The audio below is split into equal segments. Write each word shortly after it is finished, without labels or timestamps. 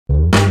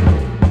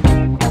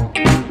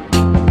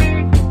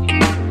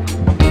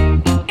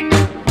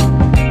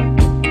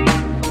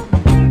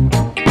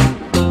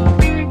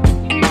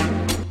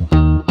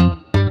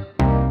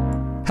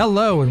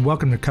Hello and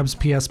welcome to Cubs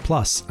PS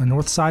Plus, a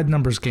Northside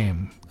numbers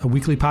game, a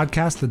weekly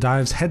podcast that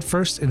dives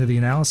headfirst into the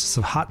analysis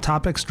of hot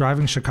topics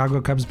driving Chicago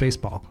Cubs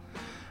baseball.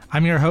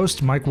 I'm your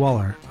host, Mike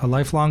Waller, a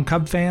lifelong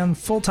Cub fan,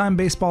 full-time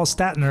baseball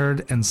stat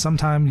nerd, and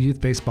sometime youth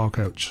baseball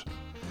coach.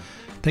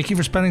 Thank you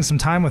for spending some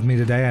time with me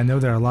today. I know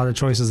there are a lot of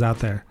choices out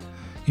there.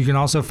 You can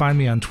also find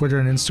me on Twitter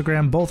and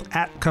Instagram, both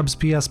at Cubs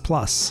PS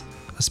Plus,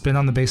 a spin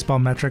on the baseball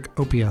metric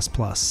OPS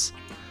Plus.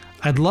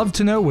 I'd love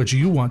to know what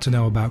you want to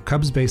know about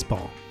Cubs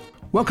baseball.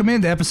 Welcome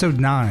into episode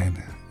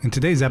 9. In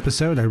today's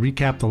episode, I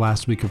recap the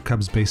last week of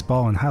Cubs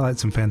baseball and highlight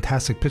some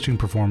fantastic pitching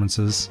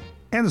performances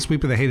and a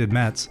sweep of the hated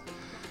Mets,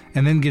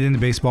 and then get into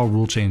baseball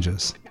rule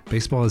changes.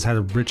 Baseball has had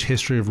a rich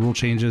history of rule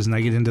changes, and I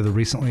get into the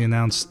recently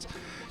announced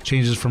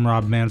changes from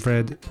Rob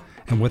Manfred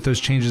and what those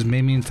changes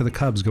may mean for the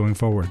Cubs going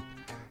forward.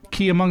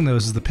 Key among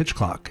those is the pitch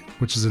clock,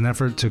 which is an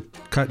effort to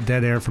cut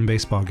dead air from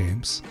baseball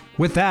games.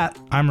 With that,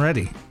 I'm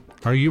ready.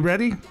 Are you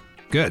ready?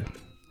 Good.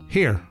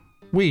 Here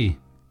we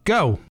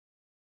go.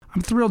 I'm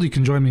thrilled you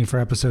can join me for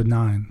episode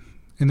 9.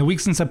 In the week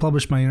since I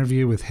published my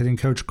interview with hitting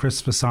coach Chris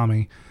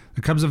Vasami,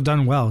 the Cubs have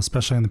done well,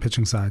 especially on the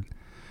pitching side.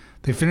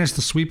 They finished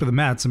the sweep of the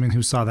Mets.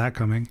 Who saw that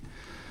coming?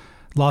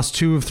 Lost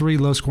 2 of 3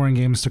 low-scoring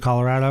games to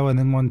Colorado and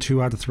then won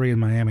 2 out of 3 in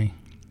Miami.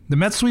 The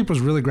Mets sweep was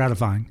really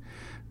gratifying,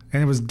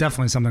 and it was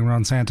definitely something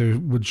Ron Santo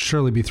would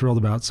surely be thrilled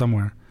about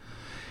somewhere.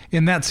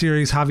 In that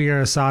series, Javier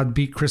Assad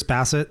beat Chris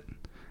Bassett.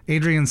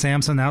 Adrian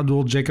Sampson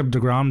outdueled Jacob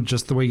deGrom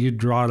just the way you'd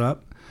draw it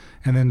up.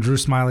 And then Drew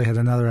Smyly had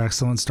another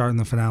excellent start in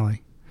the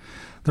finale.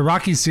 The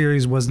Rockies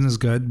series wasn't as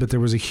good, but there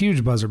was a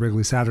huge buzz at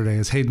Wrigley Saturday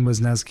as Hayden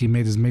Wesneski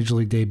made his major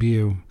league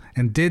debut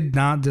and did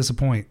not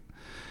disappoint,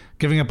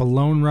 giving up a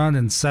lone run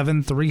in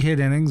 7 3-hit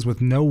innings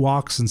with no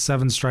walks and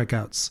 7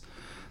 strikeouts.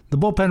 The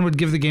bullpen would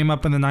give the game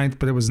up in the 9th,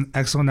 but it was an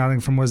excellent outing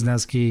from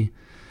Wesneski,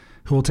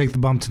 who will take the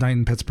bump tonight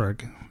in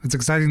Pittsburgh. It's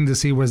exciting to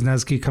see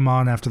Wesneski come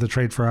on after the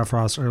trade for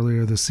Efros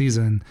earlier this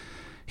season.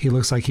 He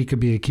looks like he could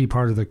be a key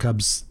part of the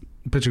Cubs'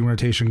 pitching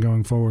rotation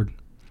going forward.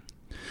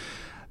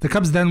 The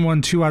Cubs then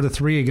won 2 out of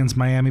 3 against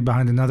Miami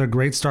behind another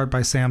great start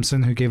by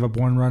Sampson, who gave up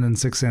 1 run in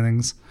 6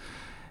 innings,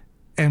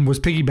 and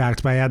was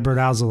piggybacked by Adbert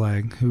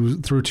Alzolay, who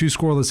threw 2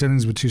 scoreless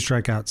innings with 2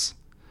 strikeouts.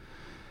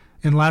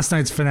 In last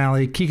night's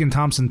finale, Keegan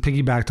Thompson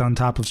piggybacked on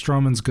top of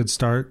Stroman's good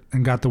start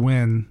and got the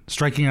win,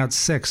 striking out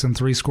 6 in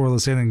 3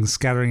 scoreless innings,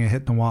 scattering a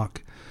hit and a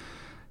walk.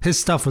 His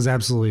stuff was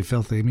absolutely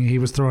filthy. He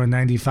was throwing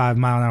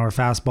 95-mile-an-hour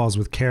fastballs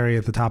with carry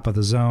at the top of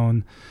the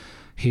zone.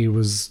 He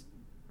was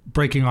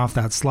breaking off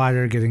that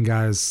slider, getting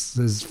guys.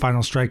 His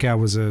final strikeout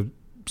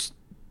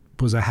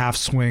was a half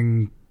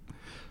swing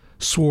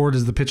sword,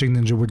 as the pitching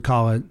ninja would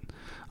call it,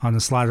 on a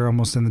slider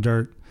almost in the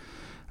dirt.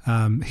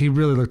 He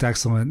really looked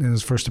excellent in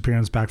his first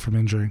appearance back from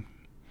injury.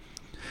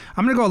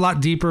 I'm going to go a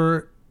lot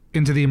deeper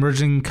into the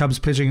emerging Cubs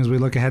pitching as we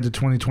look ahead to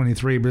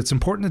 2023, but it's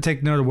important to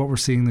take note of what we're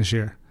seeing this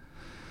year.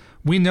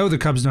 We know the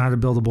Cubs know how to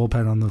build a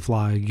bullpen on the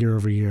fly year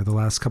over year. The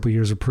last couple of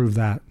years have proved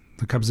that.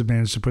 The Cubs have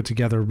managed to put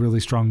together really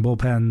strong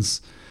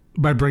bullpens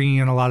by bringing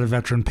in a lot of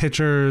veteran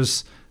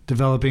pitchers,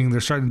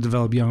 they're starting to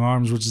develop young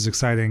arms, which is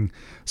exciting.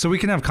 So we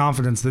can have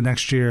confidence that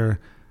next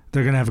year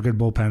they're going to have a good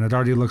bullpen. It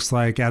already looks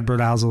like Adbert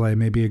Alzolay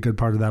may be a good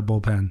part of that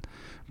bullpen.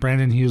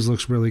 Brandon Hughes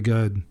looks really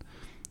good.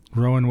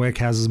 Rowan Wick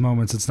has his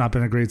moments. It's not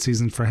been a great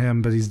season for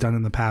him, but he's done it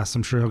in the past.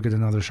 I'm sure he'll get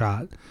another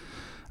shot.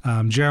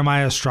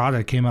 Jeremiah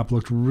Estrada came up,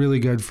 looked really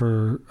good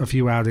for a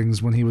few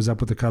outings when he was up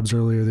with the Cubs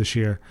earlier this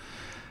year.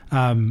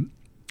 I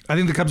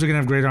think the Cubs are going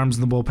to have great arms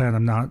in the bullpen.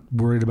 I'm not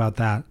worried about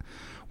that.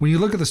 When you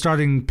look at the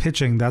starting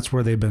pitching, that's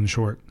where they've been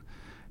short.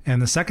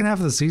 And the second half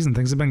of the season,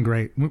 things have been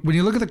great. When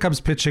you look at the Cubs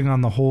pitching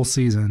on the whole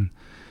season,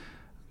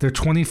 they're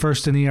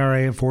 21st in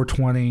ERA at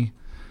 4.20.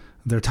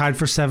 They're tied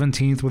for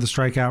 17th with a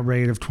strikeout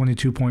rate of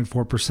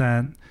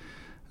 22.4%.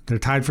 They're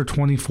tied for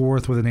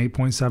 24th with an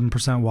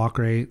 8.7% walk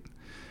rate.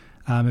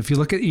 If you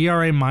look at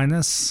ERA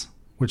minus,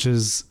 which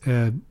is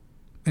an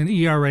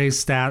ERA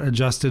stat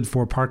adjusted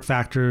for park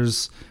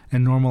factors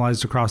and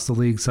normalized across the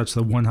league such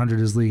that 100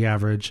 is league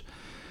average,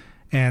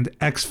 and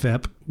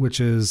XFIP, which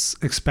is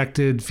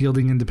expected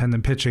fielding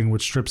independent pitching,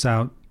 which strips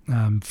out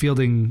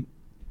fielding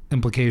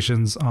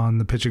implications on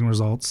the pitching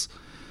results.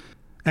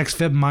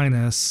 XFIP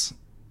minus,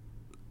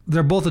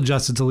 they're both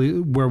adjusted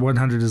to where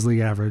 100 is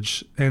league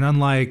average. And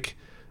unlike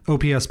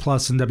OPS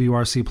plus and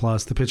WRC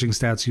plus, the pitching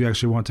stats you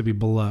actually want to be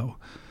below.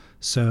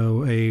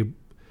 So a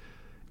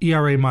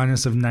ERA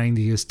minus of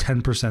 90 is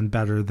 10%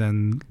 better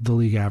than the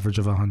league average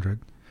of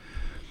 100.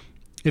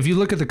 If you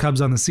look at the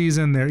Cubs on the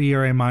season, their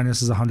ERA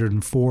minus is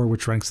 104,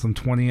 which ranks them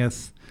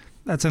 20th.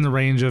 That's in the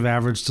range of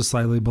average to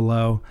slightly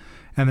below.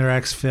 And their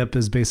XFIP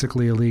is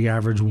basically a league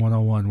average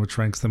 101, which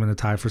ranks them in a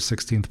tie for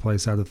 16th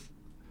place out of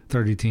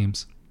 30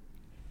 teams.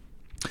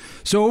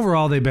 So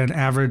overall, they've been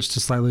average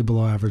to slightly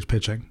below average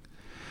pitching.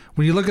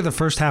 When you look at the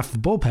first half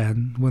of the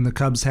bullpen, when the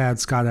Cubs had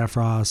Scott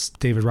Efros,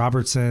 David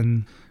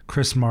Robertson,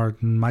 Chris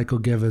Martin, Michael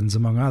Givens,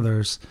 among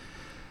others,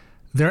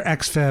 their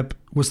XFIP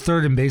was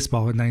third in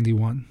baseball at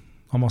 91,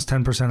 almost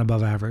 10%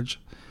 above average.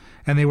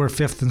 And they were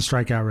fifth in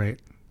strikeout rate.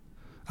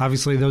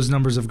 Obviously, those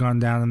numbers have gone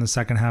down in the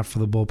second half for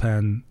the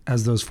bullpen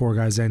as those 4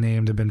 guys I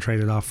named have been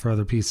traded off for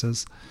other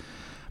pieces.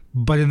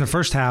 But in the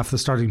first half, the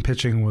starting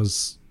pitching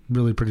was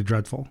really pretty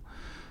dreadful.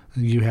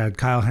 You had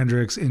Kyle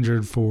Hendricks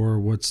injured for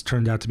what's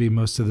turned out to be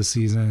most of the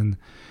season.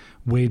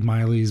 Wade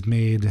Miley's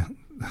made,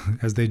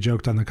 as they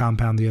joked on the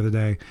compound the other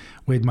day,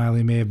 Wade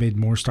Miley may have made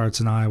more starts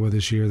in Iowa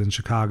this year than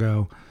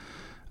Chicago.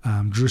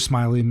 Drew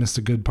Smyly missed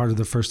a good part of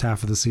the first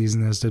half of the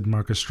season, as did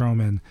Marcus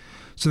Stroman.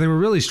 So they were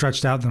really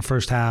stretched out in the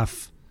first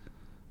half.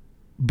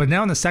 But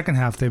now in the second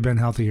half, they've been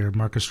healthier.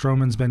 Marcus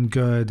Stroman's been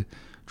good.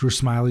 Drew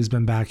Smyly's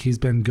been back. He's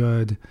been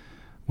good.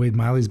 Wade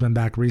Miley's been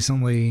back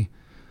recently.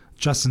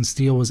 Justin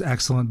Steele was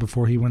excellent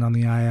before he went on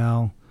the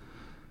IL.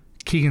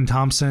 Keegan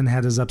Thompson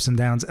had his ups and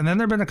downs. And then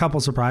there have been a couple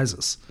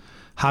surprises.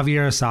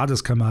 Javier Assad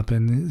has come up,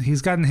 and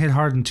he's gotten hit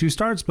hard in 2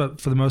 starts, but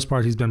for the most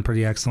part, he's been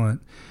pretty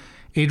excellent.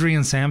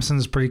 Adrian Sampson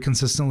is pretty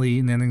consistently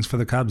eating innings for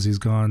the Cubs. He's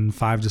gone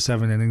 5 to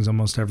 7 innings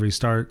almost every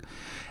start.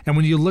 And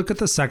when you look at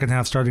the second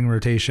half starting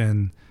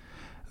rotation,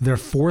 they're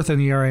 4th in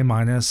ERA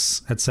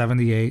minus at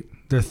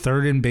 78. They're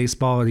 3rd in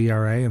baseball at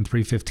ERA and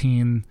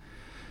 3.15.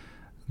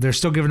 They're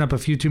still giving up a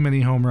few too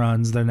many home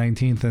runs. They're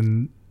 19th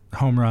in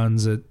home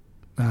runs in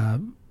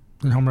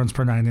home runs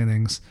per 9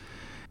 innings.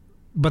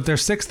 But they're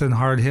 6th in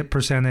hard hit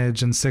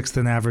percentage and 6th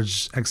in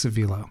average exit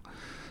velo.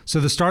 So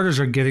the starters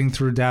are getting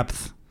through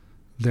depth.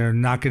 They're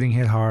not getting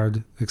hit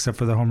hard, except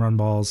for the home run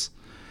balls.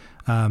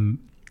 But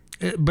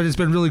it's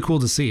been really cool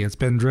to see. It's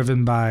been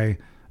driven by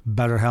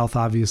better health,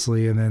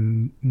 obviously, and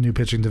then new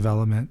pitching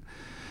development.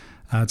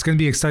 It's going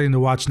to be exciting to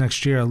watch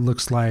next year. It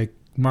looks like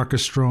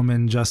Marcus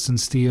Stroman, Justin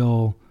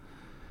Steele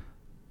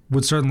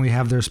would certainly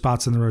have their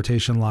spots in the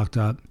rotation locked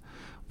up.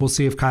 We'll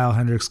see if Kyle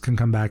Hendricks can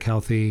come back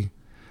healthy.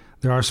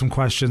 There are some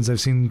questions. I've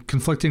seen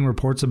conflicting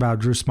reports about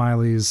Drew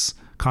Smyly's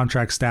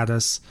contract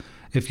status.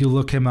 If you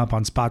look him up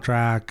on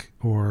SpotTrack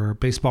or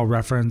Baseball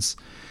Reference,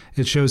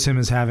 it shows him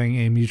as having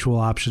a mutual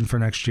option for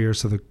next year,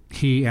 so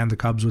he and the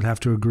Cubs would have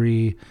to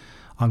agree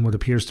on what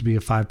appears to be a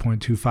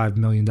 $5.25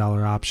 million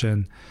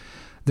option.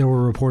 There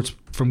were reports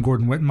from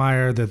Gordon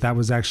Wittenmyer that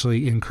was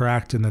actually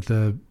incorrect and that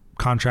the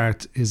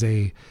contract is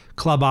a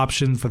club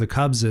option for the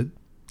Cubs at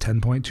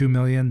 $10.2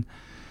 million.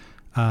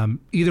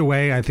 Either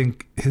way, I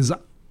think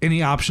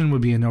any option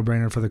would be a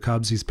no-brainer for the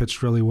Cubs. He's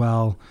pitched really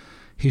well.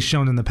 He's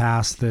shown in the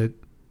past that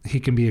he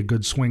can be a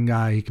good swing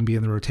guy. He can be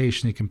in the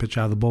rotation. He can pitch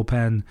out of the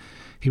bullpen.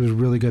 He was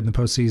really good in the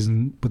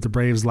postseason with the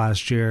Braves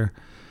last year.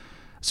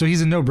 So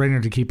he's a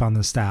no-brainer to keep on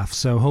the staff.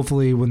 So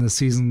hopefully when the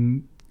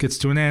season gets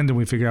to an end and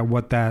we figure out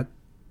what that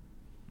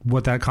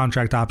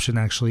contract option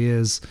actually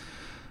is,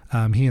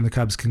 he and the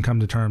Cubs can come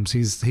to terms.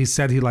 He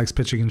said he likes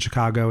pitching in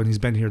Chicago, and he's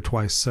been here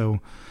twice. So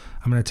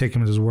I'm going to take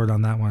him at his word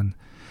on that one.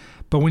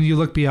 But when you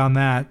look beyond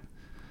that,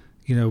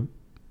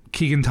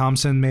 Keegan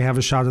Thompson may have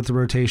a shot at the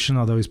rotation,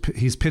 although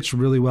he's pitched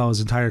really well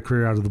his entire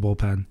career out of the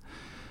bullpen.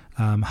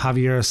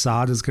 Javier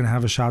Assad is going to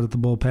have a shot at the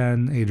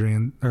bullpen,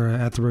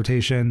 at the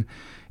rotation.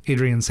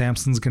 Adrian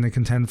Sampson's going to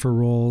contend for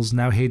roles.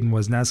 Now Hayden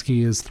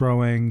Wesneski is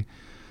throwing.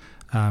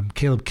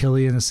 Caleb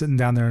Killian is sitting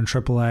down there in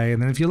AAA.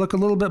 And then if you look a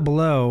little bit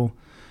below,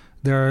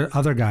 there are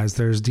other guys.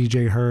 There's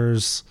DJ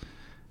Hers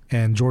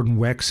and Jordan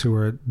Wicks, who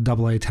are at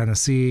AA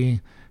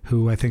Tennessee,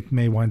 who I think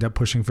may wind up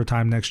pushing for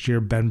time next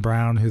year. Ben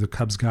Brown, who the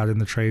Cubs got in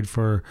the trade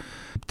for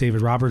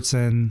David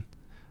Robertson,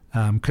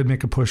 could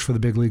make a push for the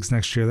big leagues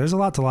next year. There's a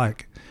lot to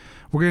like.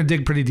 We're going to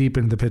dig pretty deep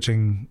into the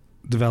pitching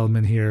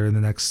development here in the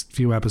next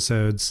few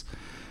episodes,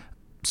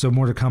 so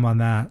more to come on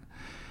that.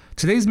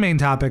 Today's main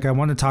topic, I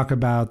want to talk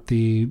about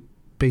the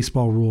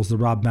baseball rules that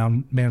Rob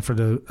Manfred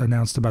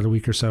announced about a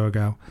week or so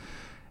ago.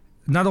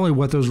 Not only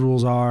what those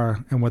rules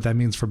are and what that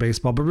means for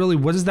baseball, but really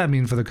what does that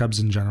mean for the Cubs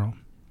in general?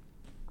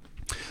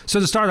 So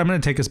to start, I'm going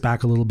to take us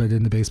back a little bit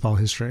into baseball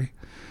history.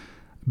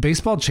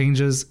 Baseball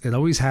changes. It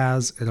always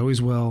has. It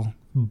always will.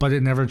 But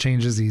it never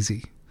changes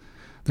easy.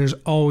 There's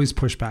always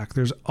pushback.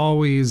 There's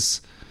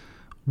always,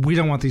 we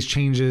don't want these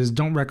changes.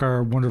 Don't wreck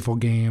our wonderful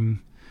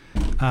game.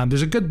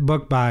 There's a good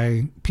book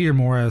by Peter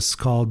Morris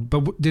called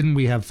But Didn't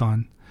We Have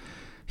Fun?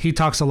 He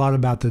talks a lot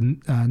about the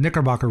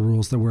Knickerbocker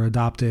rules that were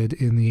adopted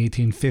in the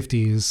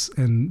 1850s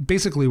and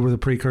basically were the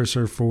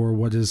precursor for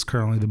what is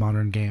currently the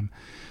modern game.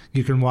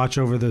 You can watch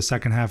over the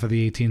second half of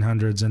the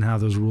 1800s and how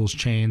those rules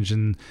change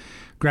and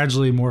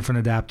gradually morph and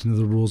adapt into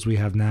the rules we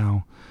have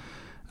now.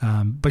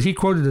 But he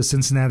quoted a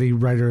Cincinnati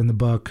writer in the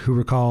book who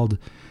recalled,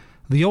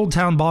 "The old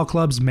town ball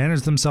clubs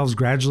managed themselves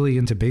gradually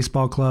into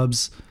baseball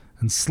clubs,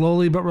 and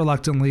slowly but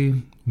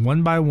reluctantly,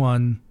 one by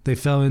one, they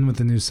fell in with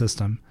the new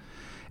system.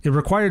 It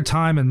required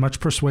time and much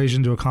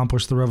persuasion to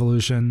accomplish the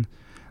revolution.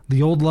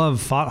 The old love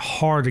fought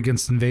hard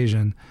against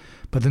invasion,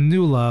 but the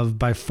new love,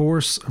 by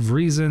force of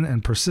reason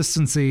and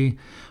persistency,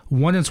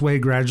 won its way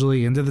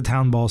gradually into the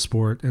town ball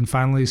sport and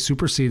finally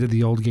superseded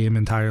the old game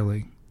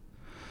entirely.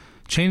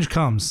 Change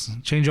comes.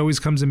 Change always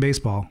comes in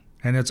baseball,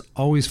 and it's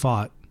always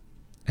fought,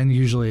 and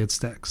usually it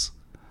sticks."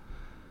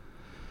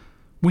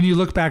 When you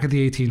look back at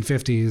the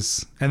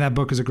 1850s, and that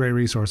book is a great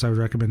resource, I would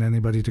recommend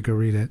anybody to go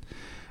read it.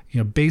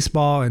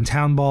 Baseball and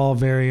town ball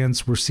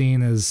variants were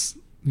seen as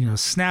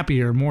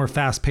snappier, more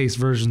fast-paced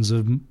versions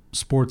of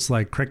sports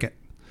like cricket.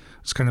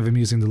 It's kind of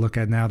amusing to look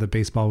at now that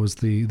baseball was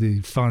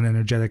the fun,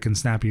 energetic, and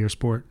snappier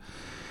sport.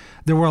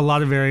 There were a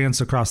lot of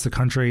variants across the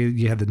country.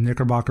 You had the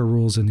Knickerbocker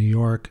rules in New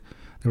York.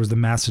 There was the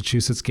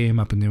Massachusetts game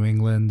up in New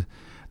England.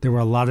 There were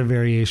a lot of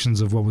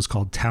variations of what was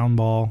called town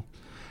ball.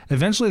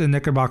 Eventually, the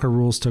Knickerbocker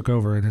rules took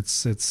over, and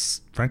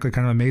it's frankly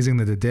kind of amazing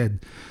that it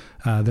did.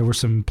 There were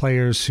some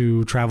players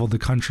who traveled the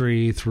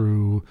country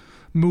through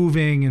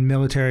moving and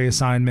military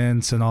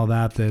assignments and all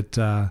that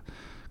kind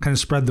of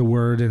spread the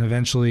word, and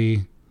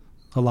eventually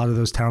a lot of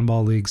those town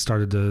ball leagues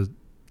started to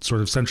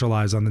sort of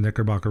centralize on the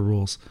Knickerbocker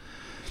rules.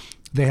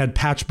 They had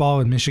patch ball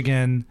in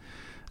Michigan.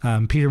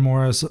 Peter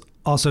Morris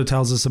also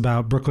tells us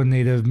about Brooklyn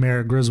native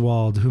Merritt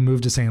Griswold, who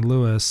moved to St.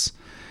 Louis,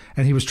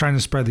 and he was trying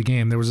to spread the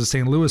game. There was a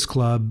St. Louis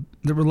club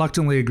that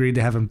reluctantly agreed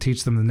to have him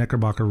teach them the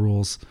Knickerbocker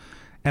rules,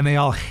 and they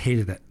all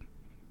hated it.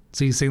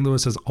 See, St.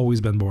 Louis has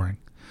always been boring.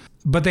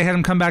 But they had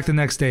him come back the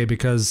next day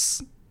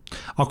because,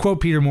 I'll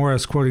quote Peter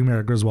Morris, quoting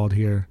Merritt Griswold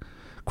here,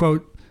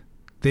 quote,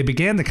 "They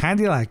began to kind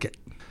of like it."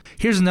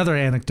 Here's another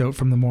anecdote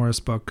from the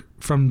Morris book,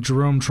 from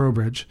Jerome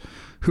Trowbridge,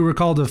 who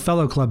recalled a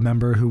fellow club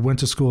member who went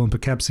to school in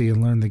Poughkeepsie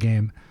and learned the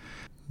game.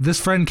 This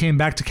friend came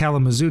back to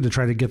Kalamazoo to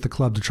try to get the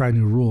club to try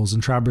new rules,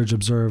 and Trowbridge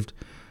observed,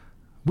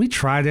 "We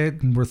tried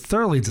it and were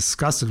thoroughly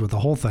disgusted with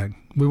the whole thing.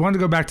 We wanted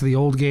to go back to the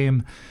old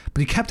game,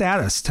 but he kept at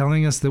us,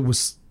 telling us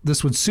that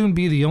this would soon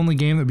be the only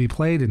game that would be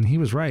played, and he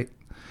was right.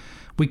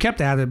 We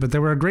kept at it, but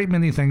there were a great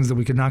many things that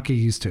we could not get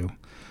used to.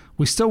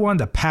 We still wanted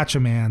to patch a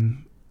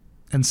man,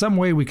 and some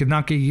way we could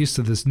not get used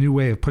to this new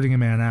way of putting a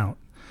man out.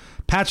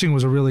 Patching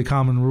was a really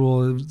common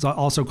rule. It was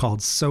also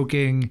called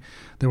soaking.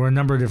 There were a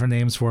number of different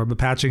names for it, but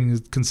patching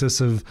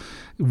consists of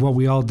what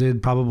we all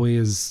did probably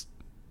as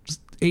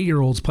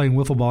 8-year-olds playing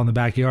wiffle ball in the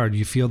backyard.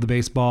 You field the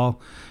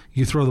baseball,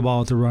 you throw the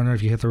ball at the runner.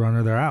 If you hit the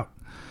runner, they're out.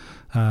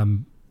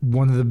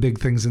 One of the big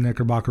things the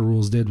Knickerbocker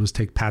rules did was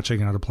take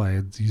patching out of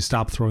play. You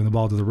stop throwing the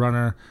ball to the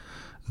runner,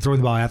 throwing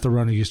the ball at the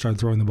runner, you start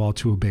throwing the ball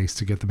to a base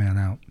to get the man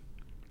out.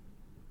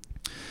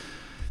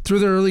 Through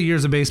the early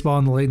years of baseball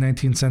in the late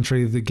 19th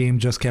century, the game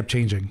just kept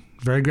changing,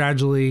 very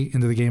gradually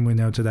into the game we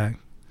know today.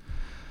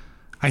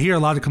 I hear a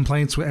lot of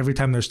complaints every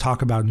time there's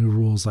talk about new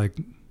rules, like,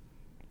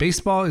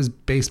 baseball is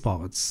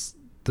baseball. It's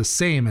the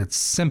same. It's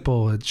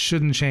simple. It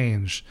shouldn't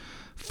change.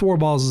 4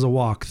 balls is a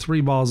walk.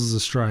 3 balls is a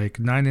strike.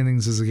 9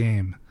 innings is a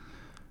game.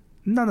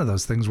 None of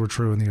those things were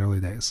true in the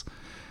early days.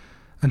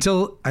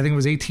 Until, I think it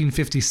was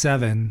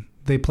 1857,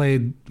 they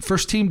played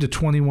first team to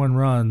 21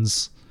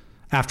 runs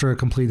after a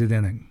completed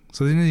inning.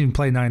 So they didn't even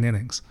play 9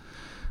 innings.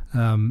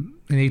 In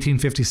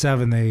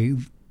 1857,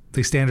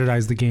 they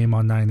standardized the game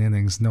on 9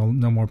 innings. No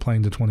more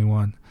playing to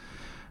 21.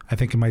 I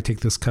think it might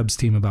take this Cubs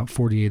team about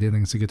 48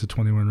 innings to get to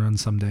 21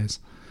 runs some days.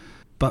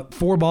 But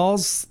 4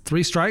 balls,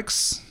 3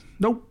 strikes,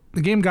 nope.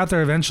 The game got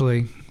there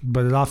eventually,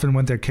 but it often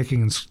went there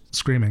kicking and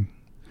screaming.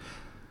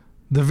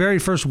 The very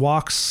first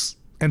walks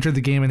entered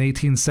the game in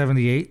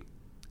 1878,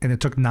 and it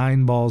took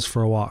 9 balls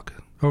for a walk.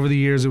 Over the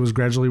years, it was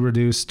gradually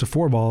reduced to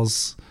 4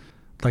 balls,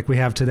 like we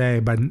have today,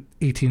 by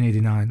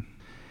 1889.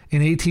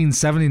 In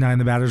 1879,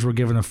 the batters were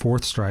given a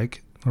 4th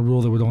strike, a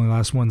rule that would only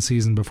last 1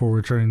 season before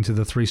returning to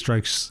the 3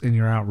 strikes and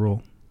you're out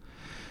rule.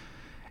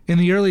 In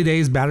the early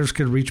days, batters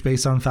could reach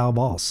base on foul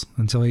balls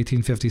until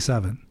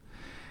 1857.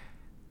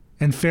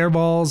 And fair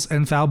balls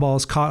and foul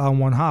balls caught on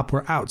 1 hop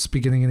were outs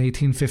beginning in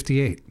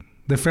 1858.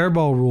 The fair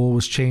ball rule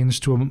was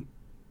changed to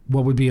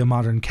what would be a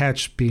modern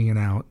catch being an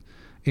out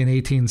in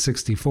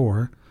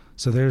 1864.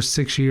 So there's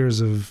 6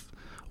 years of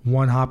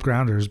 1 hop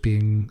grounders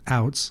being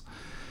outs.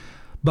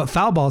 But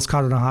foul balls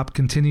caught on a hop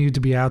continued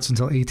to be outs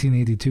until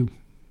 1882.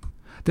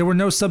 There were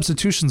no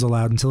substitutions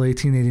allowed until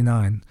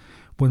 1889,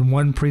 when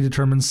 1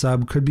 predetermined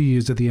sub could be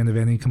used at the end of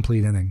any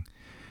complete inning.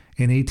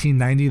 In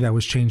 1890, that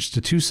was changed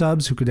to 2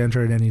 subs who could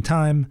enter at any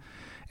time,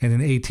 and in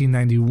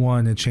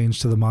 1891, it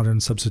changed to the modern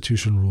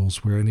substitution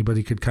rules, where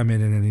anybody could come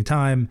in at any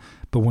time,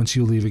 but once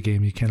you leave a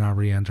game, you cannot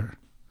re-enter.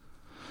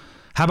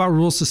 How about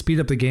rules to speed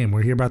up the game?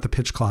 We're here about the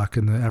pitch clock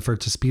and the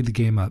effort to speed the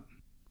game up.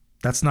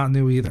 That's not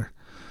new either.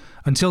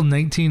 Until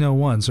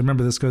 1901, so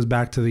remember this goes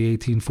back to the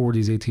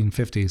 1840s,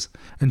 1850s.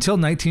 Until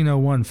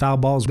 1901, foul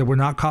balls that were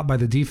not caught by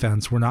the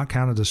defense were not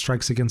counted as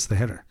strikes against the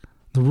hitter.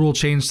 The rule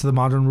changed to the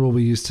modern rule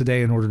we use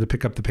today in order to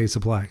pick up the pace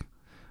of play.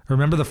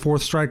 Remember the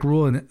 4th strike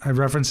rule I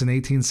referenced in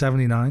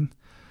 1879?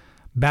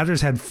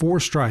 Batters had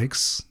 4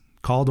 strikes,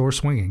 called or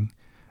swinging,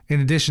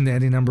 in addition to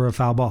any number of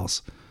foul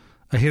balls.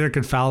 A hitter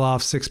could foul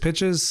off 6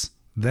 pitches,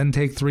 then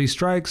take 3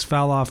 strikes,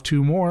 foul off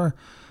 2 more,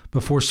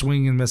 before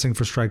swinging and missing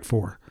for strike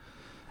 4.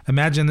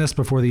 Imagine this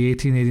before the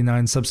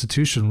 1889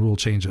 substitution rule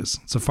changes.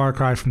 It's a far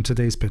cry from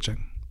today's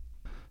pitching.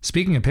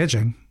 Speaking of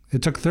pitching,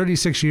 it took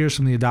 36 years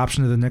from the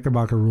adoption of the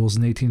Knickerbocker rules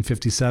in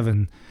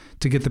 1857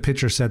 to get the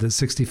pitcher set at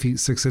 60 feet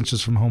 6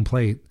 inches from home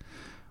plate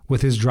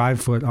with his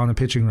drive foot on a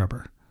pitching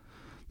rubber.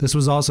 This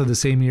was also the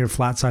same year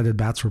flat-sided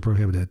bats were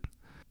prohibited.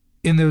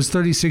 In those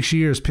 36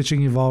 years,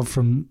 pitching evolved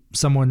from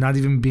someone not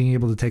even being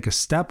able to take a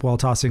step while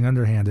tossing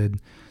underhanded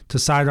to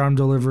sidearm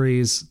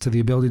deliveries, to the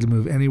ability to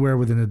move anywhere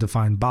within a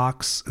defined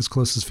box, as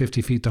close as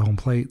 50 feet to home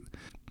plate.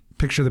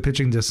 Picture the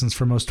pitching distance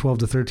for most 12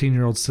 to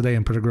 13-year-olds today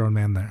and put a grown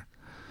man there.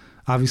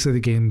 Obviously, the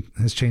game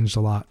has changed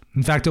a lot.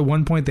 In fact, at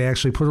one point, they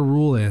actually put a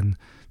rule in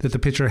that the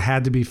pitcher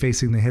had to be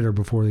facing the hitter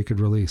before they could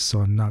release,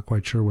 so I'm not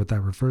quite sure what that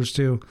refers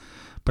to,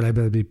 but I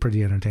bet it'd be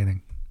pretty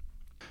entertaining.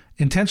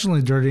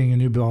 Intentionally dirtying a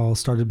new ball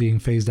started being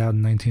phased out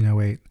in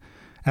 1908.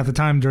 At the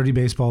time, dirty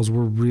baseballs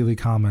were really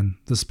common.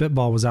 The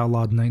spitball was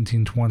outlawed in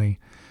 1920,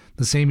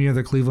 the same year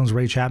that Cleveland's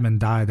Ray Chapman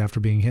died after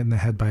being hit in the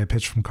head by a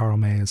pitch from Carl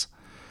Mays.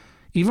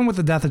 Even with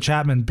the death of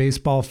Chapman,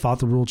 baseball fought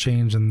the rule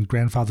change and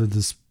grandfathered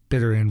the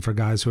spitter in for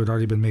guys who had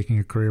already been making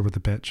a career with the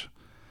pitch.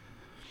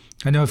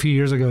 I know a few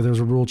years ago there was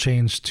a rule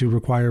change to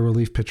require a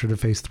relief pitcher to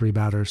face 3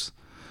 batters.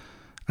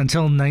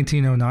 Until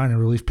 1909, a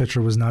relief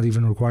pitcher was not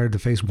even required to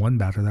face 1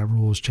 batter. That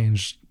rule was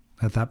changed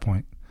at that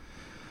point.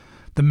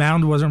 The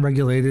mound wasn't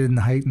regulated in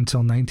height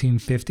until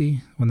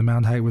 1950, when the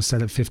mound height was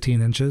set at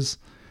 15 inches,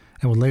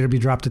 and would later be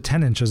dropped to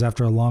 10 inches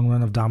after a long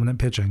run of dominant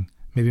pitching,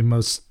 maybe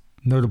most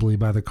notably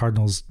by the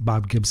Cardinals'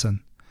 Bob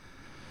Gibson.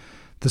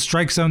 The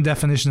strike zone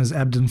definition has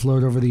ebbed and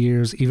flowed over the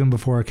years, even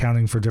before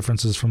accounting for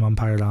differences from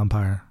umpire to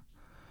umpire.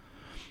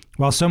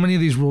 While so many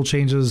of these rule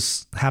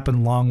changes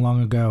happened long,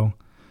 long ago,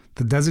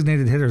 the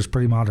designated hitter is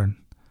pretty modern,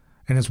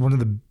 and it's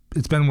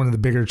been one of the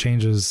bigger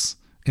changes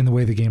in the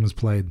way the game is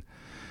played.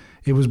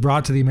 It was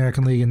brought to the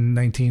American League in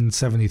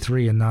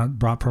 1973 and not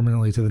brought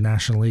permanently to the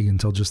National League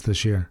until just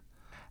this year.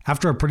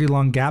 After a pretty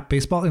long gap,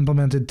 baseball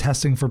implemented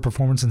testing for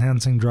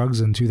performance-enhancing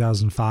drugs in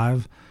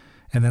 2005,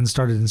 and then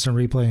started instant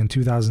replay in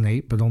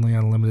 2008, but only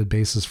on a limited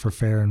basis for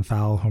fair and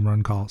foul home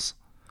run calls.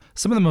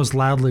 Some of the most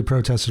loudly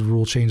protested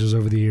rule changes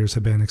over the years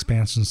have been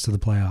expansions to the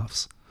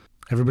playoffs.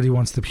 Everybody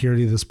wants the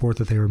purity of the sport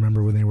that they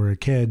remember when they were a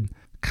kid,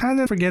 kind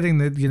of forgetting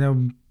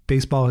that,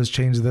 baseball has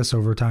changed this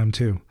over time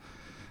too.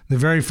 The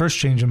very first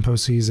change in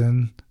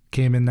postseason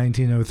came in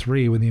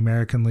 1903 when the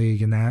American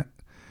League and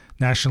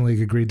National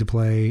League agreed to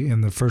play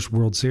in the first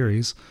World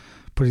Series,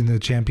 putting the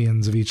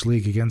champions of each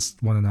league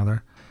against one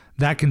another.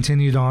 That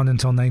continued on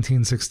until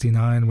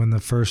 1969 when the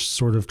first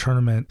sort of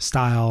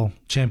tournament-style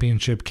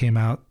championship came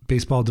out.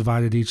 Baseball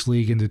divided each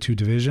league into 2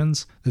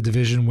 divisions. The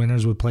division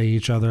winners would play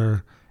each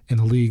other in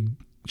the league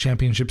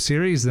championship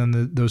series,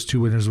 then those 2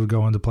 winners would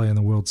go on to play in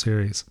the World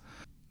Series.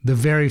 The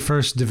very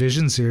first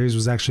division series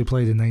was actually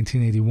played in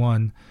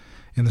 1981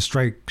 in the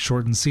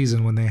strike-shortened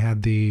season when they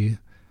had the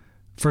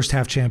first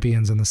half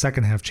champions and the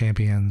second half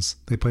champions.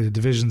 They played a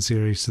division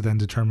series to then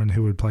determine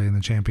who would play in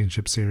the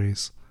championship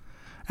series.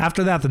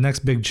 After that, the next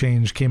big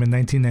change came in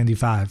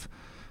 1995.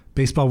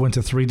 Baseball went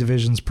to 3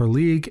 divisions per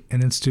league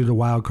and instituted a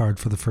wild card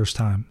for the first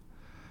time.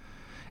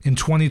 In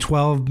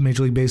 2012,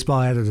 Major League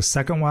Baseball added a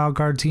second wild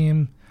card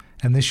team,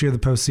 and this year the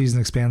postseason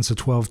expands to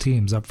 12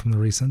 teams, up from the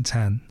recent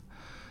 10.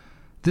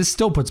 This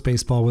still puts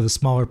baseball with a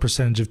smaller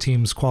percentage of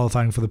teams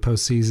qualifying for the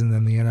postseason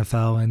than the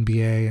NFL,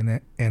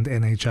 NBA, and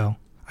NHL.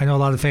 I know a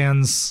lot of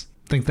fans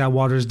think that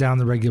waters down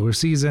the regular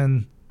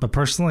season, but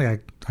personally, I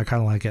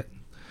kind of like it.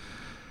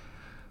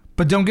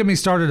 But don't get me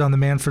started on the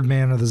Manfred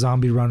Man or the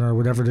zombie runner or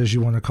whatever it is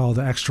you want to call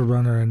the extra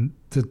runner and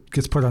that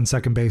gets put on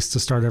second base to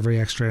start every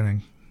extra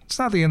inning. It's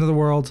not the end of the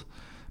world,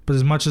 but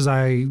as much as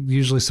I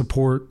usually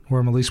support or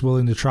I'm at least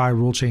willing to try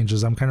rule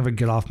changes, I'm kind of a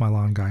get off my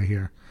lawn guy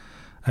here.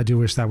 I do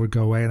wish that would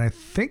go away, and I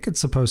think it's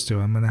supposed to.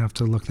 I'm going to have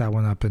to look that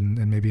one up and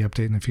maybe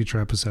update in a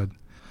future episode.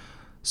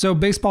 So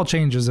baseball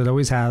changes. It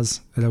always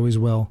has. It always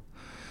will.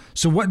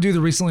 So what do the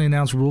recently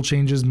announced rule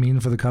changes mean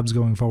for the Cubs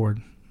going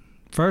forward?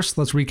 First,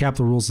 let's recap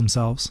the rules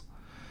themselves.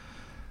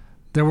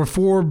 There were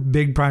 4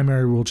 big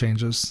primary rule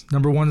changes.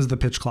 Number 1 is the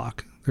pitch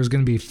clock. There's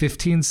going to be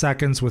 15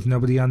 seconds with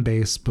nobody on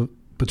base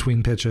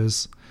between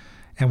pitches,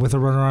 and with a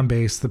runner on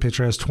base, the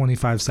pitcher has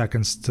 25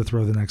 seconds to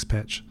throw the next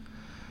pitch.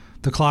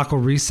 The clock will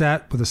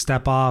reset with a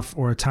step off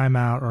or a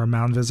timeout or a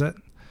mound visit.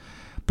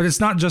 But it's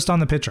not just on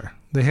the pitcher.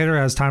 The hitter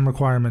has time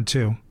requirement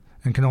too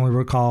and can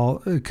only call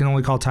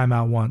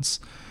timeout once.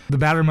 The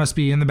batter must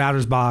be in the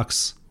batter's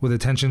box with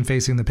attention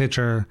facing the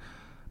pitcher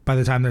by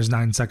the time there's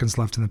 9 seconds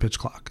left in the pitch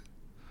clock.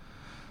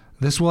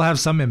 This will have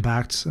some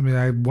impact.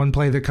 One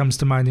play that comes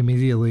to mind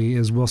immediately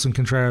is Wilson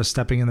Contreras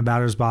stepping in the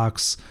batter's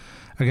box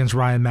against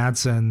Ryan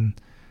Madson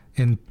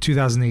in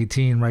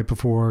 2018, right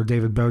before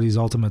David Bodie's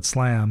ultimate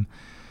slam.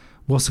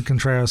 Wilson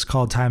Contreras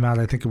called timeout,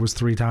 I think it was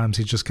 3 times.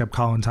 He just kept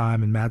calling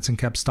time, and Madson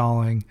kept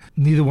stalling.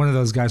 Neither one of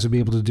those guys would be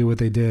able to do what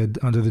they did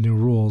under the new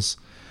rules.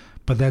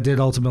 But that did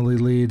ultimately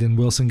lead in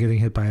Wilson getting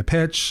hit by a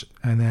pitch,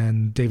 and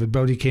then David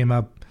Bodie came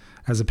up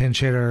as a pinch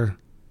hitter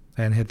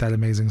and hit that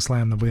amazing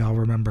slam that we all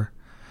remember.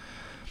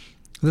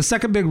 The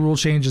second big rule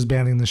change is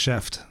banning the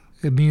shift.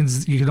 It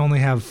means you can only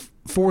have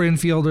 4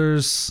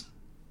 infielders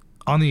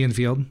on the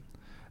infield.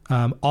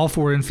 All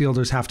 4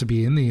 infielders have to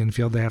be in the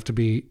infield. They have to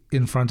be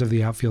in front of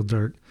the outfield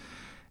dirt.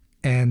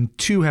 And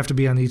 2 have to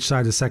be on each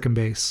side of second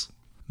base.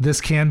 This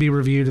can be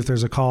reviewed if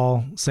there's a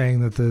call saying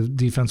that the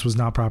defense was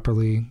not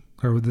properly,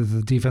 or that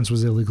the defense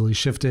was illegally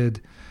shifted.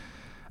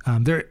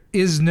 There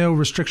is no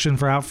restriction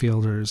for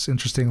outfielders,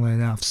 interestingly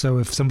enough. So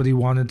if somebody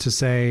wanted to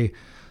say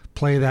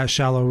play that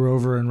shallow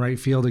rover in right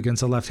field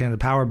against a left-handed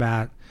power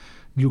bat,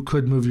 you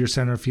could move your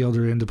center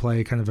fielder into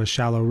play kind of a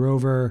shallow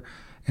rover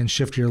and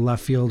shift your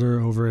left fielder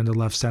over into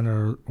left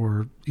center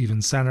or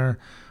even center.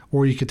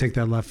 Or you could take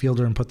that left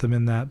fielder and put them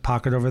in that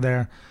pocket over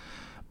there.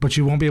 But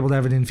you won't be able to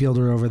have an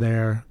infielder over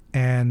there.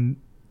 And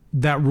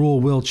that rule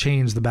will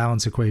change the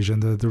balance equation,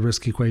 the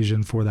risk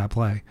equation for that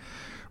play.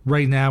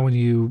 Right now, when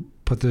you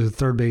put the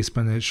third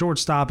baseman at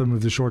shortstop and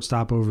move the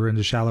shortstop over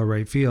into shallow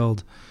right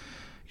field,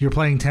 you're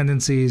playing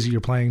tendencies,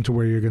 you're playing to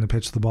where you're going to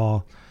pitch the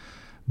ball.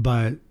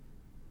 But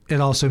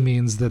it also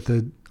means that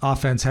the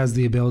offense has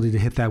the ability to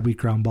hit that weak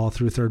ground ball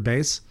through third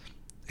base.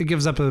 It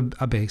gives up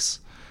a base.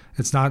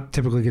 It's not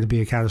typically going to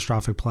be a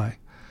catastrophic play.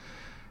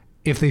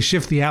 If they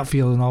shift the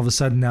outfield and all of a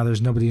sudden now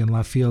there's nobody in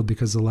left field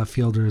because the left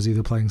fielder is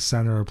either playing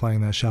center or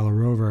playing that shallow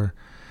rover,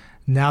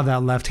 now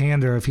that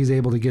left-hander, if he's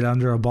able to get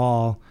under a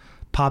ball,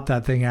 pop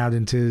that thing out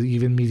into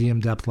even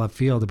medium depth left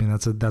field, I mean,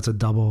 that's a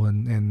double,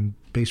 and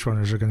base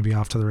runners are going to be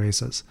off to the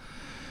races.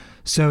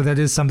 So that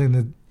is something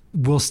that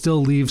will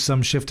still leave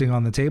some shifting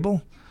on the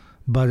table,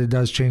 but it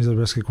does change the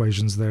risk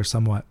equations there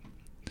somewhat.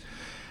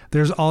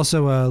 There's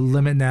also a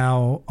limit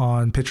now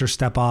on pitcher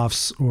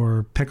step-offs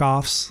or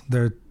pick-offs.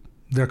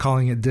 They're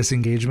calling it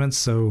disengagements.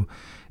 So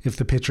if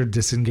the pitcher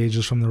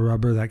disengages from the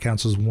rubber, that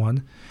counts as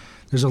 1.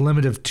 There's a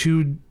limit of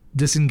 2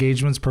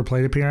 disengagements per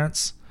plate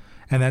appearance,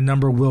 and that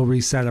number will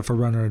reset if a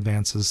runner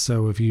advances.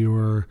 So if you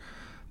were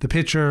the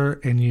pitcher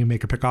and you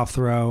make a pickoff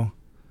throw,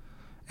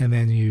 and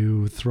then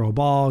you throw a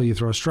ball, you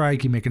throw a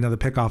strike, you make another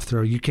pickoff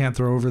throw, you can't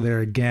throw over there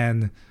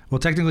again. Well,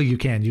 technically you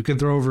can. You can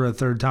throw over a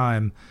third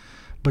time,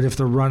 but if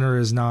the runner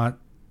is not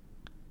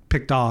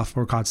picked off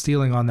or caught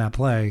stealing on that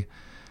play,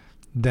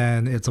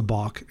 then it's a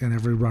balk, and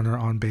every runner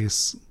on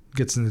base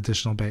gets an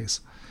additional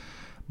base.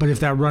 But if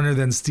that runner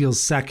then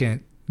steals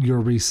second, you're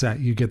reset.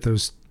 You get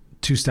those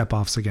 2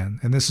 step-offs again.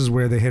 And this is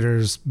where the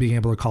hitters being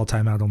able to call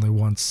timeout only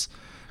once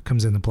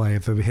comes into play.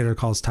 If the hitter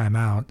calls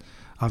timeout,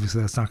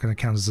 obviously that's not going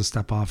to count as a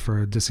step-off for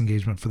a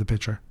disengagement for the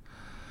pitcher.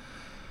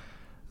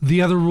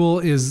 The other rule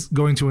is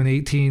going to an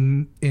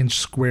 18-inch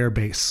square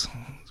base.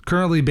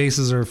 Currently,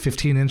 bases are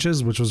 15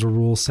 inches, which was a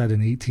rule set in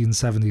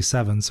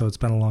 1877, so it's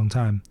been a long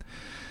time.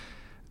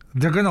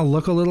 They're going to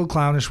look a little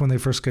clownish when they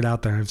first get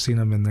out there. I've seen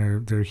them, and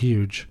they're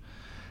huge.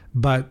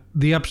 But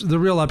the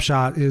real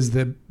upshot is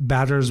that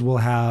batters will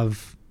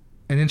have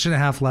 1.5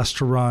 inches less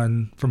to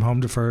run from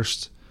home to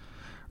first.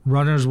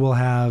 Runners will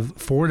have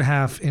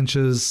 4.5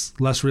 inches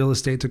less real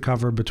estate to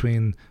cover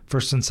between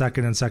first and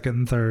second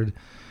and third.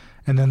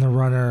 And then the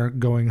runner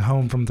going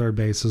home from third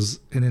base is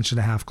 1.5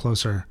 inches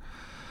closer.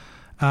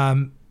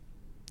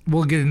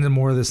 We'll get into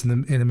more of this in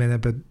a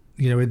minute, but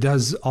it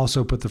does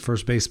also put the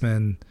first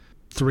baseman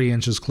 3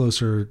 inches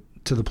closer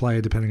to the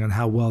play, depending on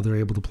how well they're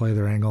able to play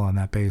their angle on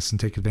that base and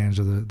take advantage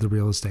of the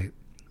real estate.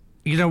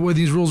 When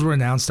these rules were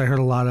announced, I heard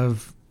a lot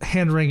of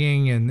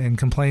hand-wringing and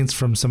complaints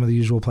from some of the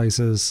usual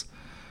places.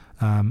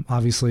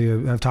 Obviously,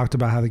 I've talked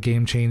about how the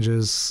game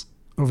changes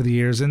over the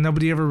years, and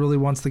nobody ever really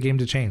wants the game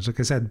to change.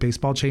 Like I said,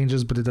 baseball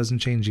changes, but it doesn't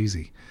change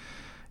easy.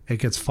 It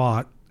gets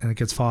fought, and it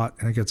gets fought,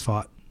 and it gets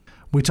fought.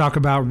 We talk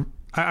about,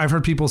 I've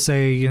heard people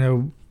say,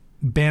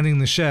 banning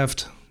the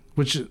shift,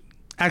 which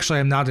actually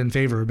I'm not in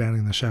favor of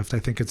banning the shift. I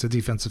think it's a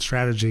defensive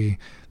strategy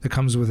that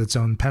comes with its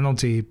own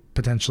penalty,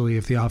 potentially,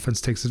 if the offense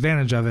takes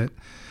advantage of it.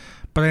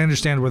 But I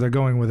understand where they're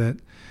going with it.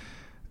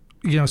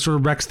 Sort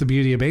of wrecks the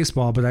beauty of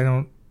baseball, but I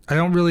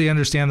don't really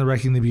understand the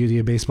wrecking the beauty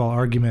of baseball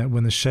argument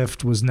when the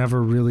shift was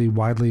never really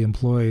widely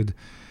employed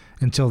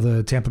until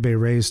the Tampa Bay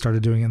Rays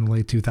started doing it in the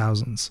late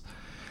 2000s.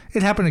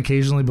 It happened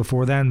occasionally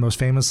before then. Most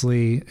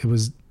famously, it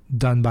was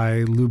done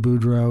by Lou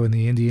Boudreau and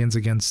the Indians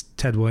against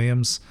Ted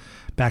Williams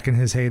back in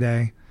his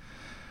heyday.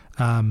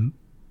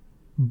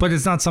 But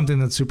it's not something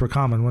that's super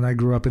common. When I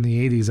grew up in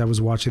the 80s, I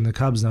was watching the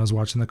Cubs and I was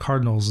watching the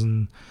Cardinals,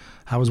 and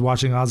I was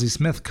watching Ozzie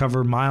Smith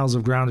cover miles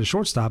of ground at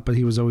shortstop, but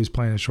he was always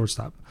playing at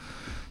shortstop.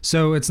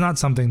 So it's not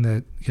something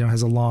that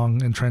has a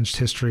long entrenched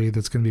history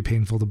that's going to be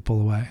painful to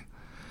pull away.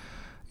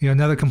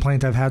 Another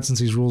complaint I've had since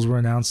these rules were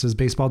announced is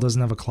baseball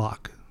doesn't have a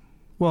clock.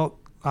 Well,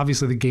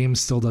 obviously the game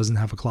still doesn't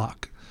have a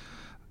clock.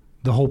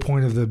 The whole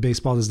point of the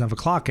baseball doesn't have a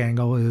clock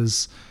angle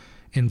is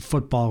in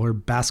football or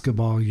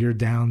basketball, you're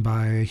down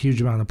by a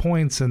huge amount of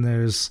points, and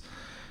there's,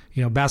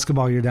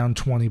 basketball, you're down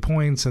 20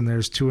 points and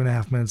there's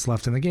 2.5 minutes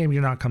left in the game.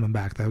 You're not coming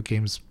back. That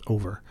game's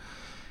over.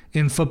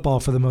 In football,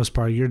 for the most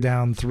part, you're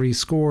down 3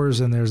 scores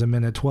and there's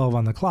 1:12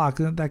 on the clock.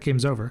 That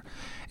game's over.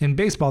 In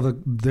baseball,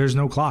 there's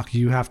no clock.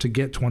 You have to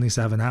get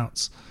 27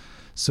 outs.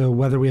 So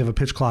whether we have a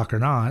pitch clock or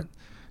not,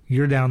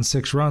 you're down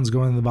 6 runs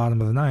going to the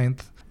bottom of the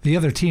 9th. The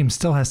other team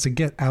still has to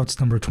get outs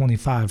number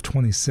 25,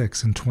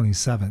 26, and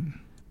 27.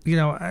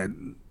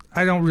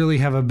 I don't really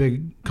have a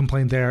big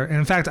complaint there. And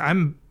in fact,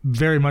 I'm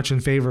very much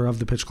in favor of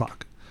the pitch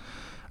clock.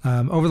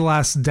 Over the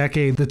last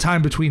decade, the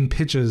time between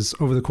pitches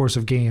over the course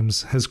of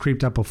games has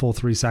creeped up a full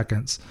 3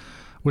 seconds,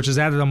 which has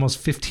added almost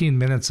 15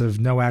 minutes of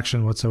no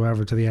action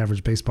whatsoever to the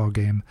average baseball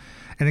game.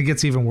 And it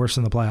gets even worse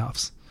in the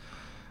playoffs.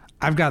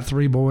 I've got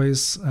 3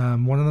 boys.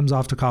 One of them's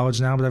off to college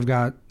now, but I've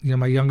got,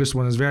 my youngest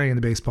one is very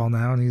into baseball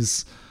now, and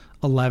he's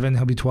 11.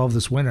 He'll be 12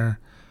 this winter.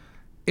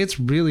 It's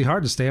really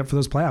hard to stay up for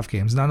those playoff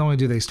games. Not only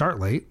do they start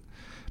late,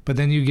 but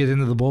then you get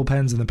into the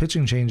bullpens and the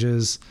pitching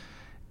changes,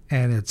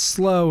 and it's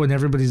slow, and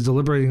everybody's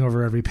deliberating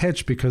over every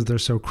pitch because they're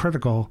so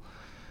critical.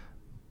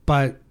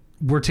 But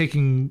we're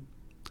taking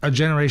a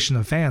generation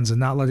of fans and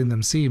not letting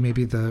them see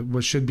maybe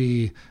what should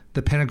be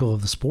the pinnacle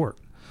of the sport.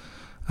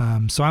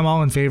 So I'm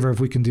all in favor if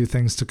we can do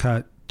things to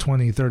cut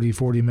 20, 30,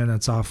 40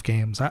 minutes off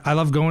games. I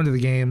love going to the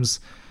games,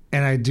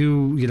 and I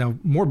do,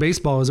 more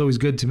baseball is always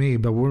good to me,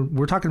 but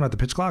we're talking about the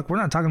pitch clock. We're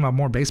not talking about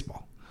more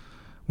baseball.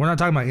 We're not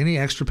talking about any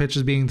extra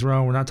pitches being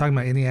thrown. We're not talking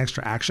about any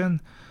extra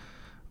action.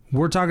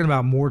 We're talking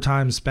about more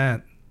time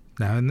spent.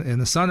 Now, in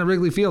the sun at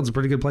Wrigley Field is a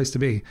pretty good place to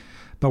be,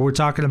 but we're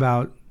talking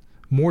about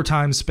more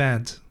time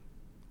spent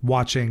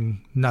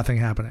watching nothing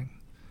happening.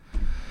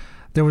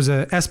 There was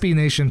a SB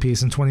Nation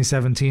piece in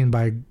 2017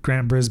 by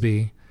Grant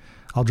Brisbee.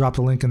 I'll drop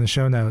the link in the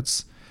show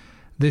notes.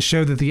 This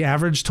showed that the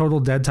average total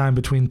dead time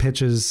between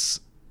pitches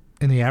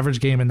in the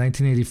average game in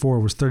 1984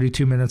 was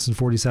 32 minutes and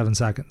 47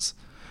 seconds.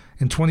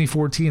 In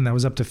 2014, that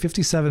was up to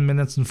 57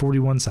 minutes and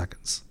 41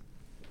 seconds.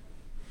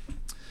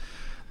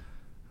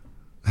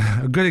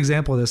 A good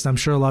example of this, and I'm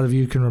sure a lot of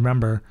you can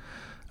remember,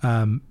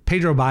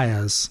 Pedro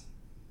Baez,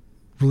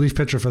 relief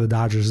pitcher for the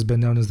Dodgers, has been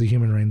known as the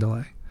human rain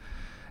delay.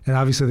 And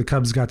obviously the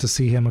Cubs got to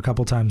see him a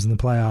couple times in the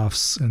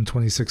playoffs in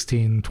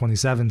 2016,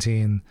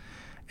 2017,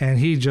 and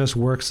he just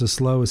works as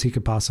slow as he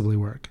could possibly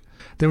work.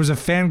 There was a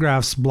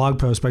Fangraphs blog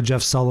post by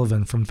Jeff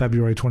Sullivan from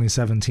February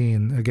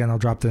 2017. Again, I'll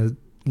drop the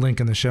link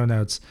in the show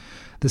notes.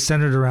 That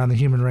centered around the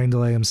human rain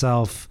delay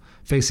himself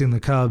facing the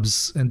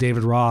Cubs and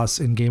David Ross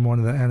in Game 1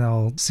 of the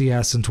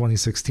NLCS in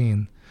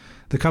 2016.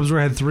 The Cubs were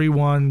ahead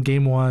 3-1,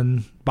 Game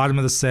 1, bottom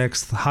of the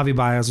 6th. Javi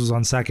Baez was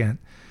on second.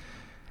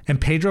 And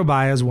Pedro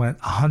Baez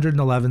went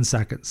 111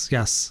 seconds.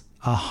 Yes,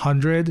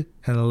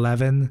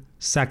 111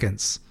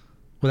 seconds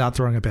without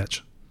throwing a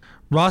pitch.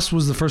 Ross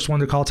was the first one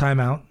to call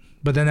timeout,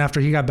 but then after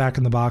he got back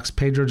in the box,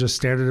 Pedro just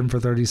stared at him for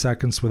 30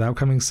 seconds without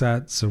coming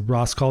set, so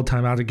Ross called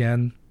timeout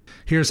again.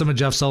 Here are some of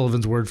Jeff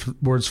Sullivan's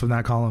words from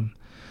that column.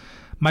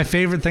 My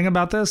favorite thing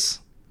about this,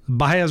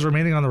 Baez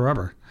remaining on the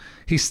rubber.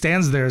 He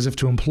stands there as if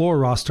to implore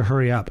Ross to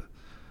hurry up.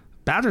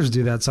 Batters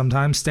do that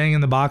sometimes, staying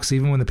in the box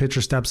even when the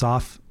pitcher steps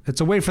off.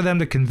 It's a way for them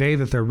to convey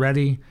that they're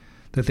ready,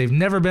 that they've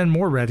never been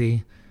more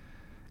ready,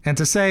 and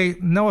to say,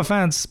 no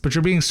offense, but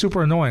you're being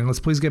super annoying. Let's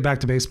please get back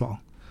to baseball.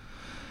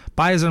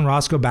 Baez and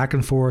Ross go back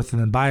and forth,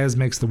 and then Baez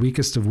makes the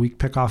weakest of weak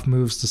pickoff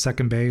moves to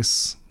second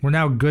base. We're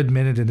now a good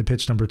minute into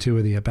pitch number 2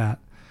 of the at-bat.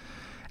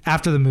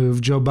 After the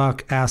move, Joe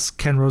Buck asks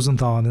Ken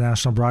Rosenthal on the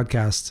national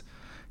broadcast,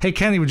 "Hey,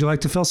 Kenny, would you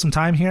like to fill some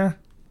time here?"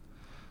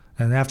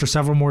 And after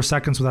several more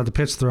seconds without the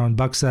pitch thrown,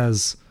 Buck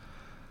says,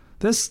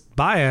 "This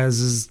Baez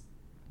is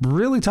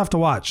really tough to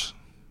watch."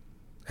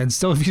 And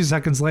still a few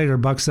seconds later,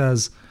 Buck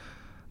says,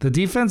 "The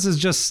defense is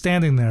just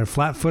standing there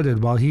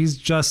flat-footed while he's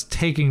just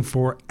taking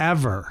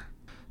forever."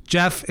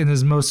 Jeff, in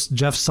his most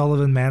Jeff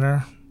Sullivan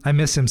manner, I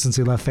miss him since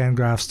he left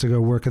Fangraphs to go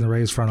work in the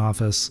Rays front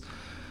office,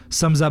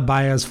 sums up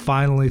Baez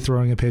finally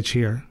throwing a pitch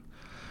here.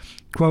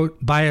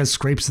 Quote, "Baez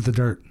scrapes at the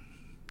dirt.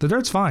 The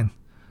dirt's fine.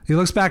 He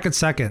looks back at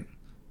second.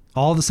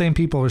 All the same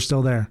people are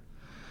still there.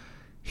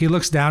 He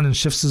looks down and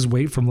shifts his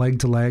weight from leg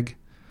to leg.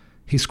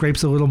 He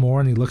scrapes a little more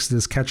and he looks at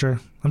his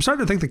catcher. I'm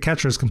starting to think the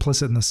catcher is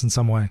complicit in this in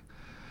some way.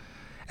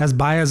 As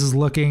Baez is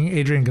looking,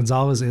 Adrian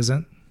Gonzalez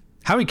isn't.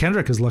 Howie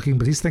Kendrick is looking,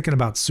 but he's thinking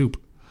about soup.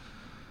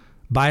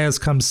 Baez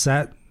comes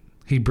set.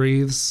 He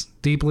breathes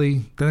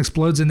deeply, then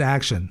explodes into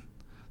action.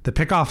 The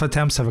pickoff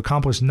attempts have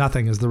accomplished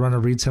nothing as the runner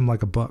reads him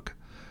like a book.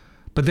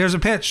 But there's a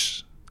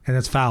pitch, and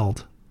it's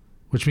fouled,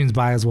 which means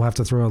Baez will have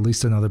to throw at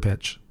least another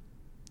pitch.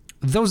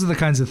 Those are the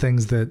kinds of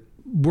things that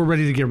we're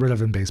ready to get rid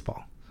of in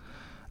baseball.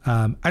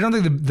 I don't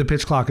think the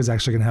pitch clock is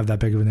actually going to have that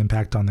big of an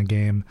impact on the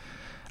game.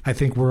 I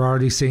think we're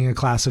already seeing a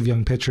class of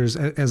young pitchers.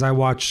 As I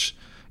watch,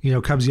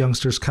 Cubs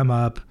youngsters come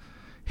up,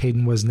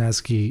 Hayden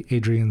Wesneski,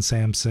 Adrian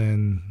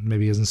Sampson,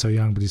 maybe he isn't so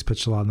young, but he's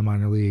pitched a lot in the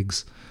minor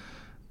leagues.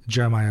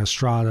 Jeremiah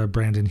Estrada,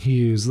 Brandon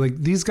Hughes. Like,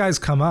 these guys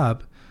come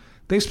up,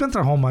 they've spent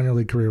their whole minor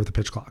league career with the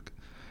pitch clock.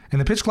 And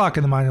the pitch clock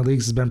in the minor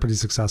leagues has been pretty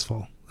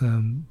successful.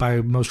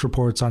 By most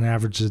reports, on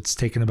average, it's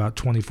taken about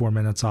 24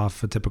 minutes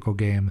off a typical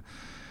game.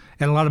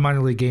 And a lot of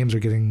minor league games are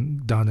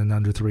getting done in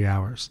under 3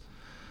 hours.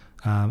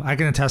 I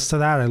can attest to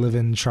that. I live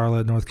in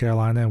Charlotte, North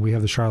Carolina, and we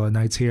have the Charlotte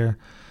Knights here.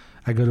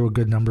 I go to a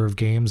good number of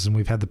games, and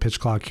we've had the pitch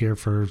clock here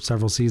for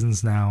several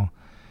seasons now.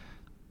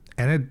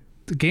 And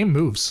the game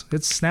moves.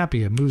 It's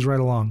snappy. It moves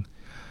right along.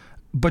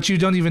 But you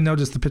don't even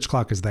notice the pitch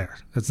clock is there.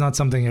 It's not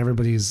something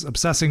everybody's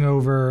obsessing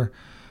over.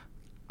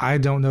 I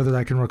don't know that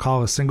I can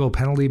recall a single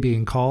penalty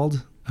being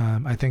called.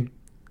 I think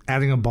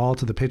adding a ball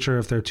to the pitcher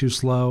if they're too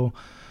slow,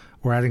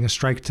 or adding a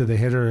strike to the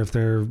hitter if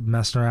they're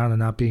messing around and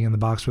not being in the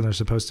box when they're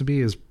supposed to be,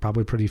 is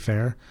probably pretty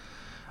fair.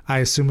 I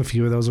assume a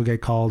few of those will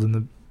get called in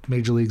the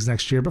major leagues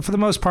next year, but for the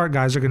most part,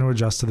 guys are going to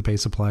adjust to the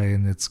pace of play,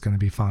 and it's going to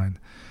be fine.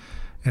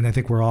 And I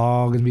think we're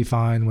all going to be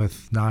fine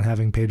with not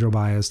having Pedro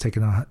Baez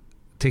taking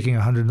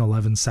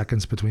 111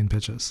 seconds between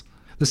pitches.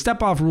 The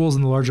step-off rules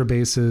in the larger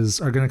bases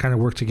are going to kind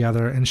of work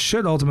together and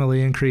should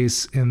ultimately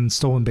increase in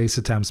stolen base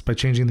attempts by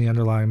changing the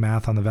underlying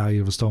math on the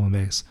value of a stolen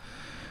base.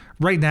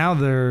 Right now,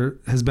 there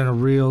has been a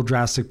real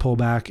drastic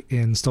pullback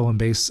in stolen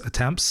base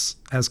attempts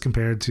as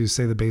compared to,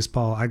 say, the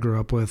baseball I grew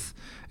up with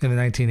in the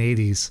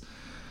 1980s.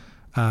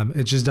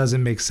 It just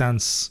doesn't make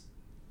sense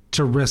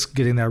to risk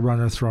getting that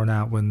runner thrown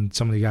out when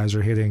so many guys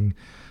are hitting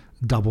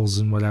doubles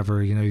and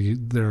whatever.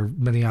 There are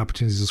many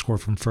opportunities to score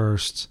from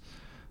first,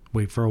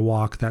 wait for a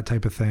walk, that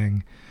type of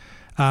thing.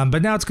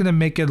 But now it's going to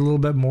make it a little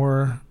bit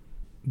more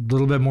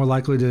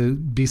likely to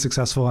be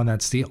successful on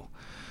that steal.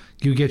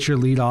 You get your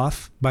lead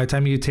off. By the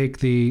time you take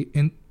the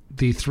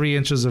 3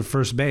 inches of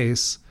first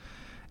base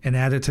and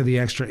add it to the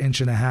extra 1.5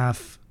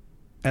 inches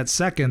at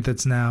second,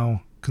 that's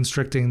now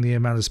constricting the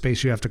amount of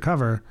space you have to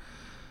cover.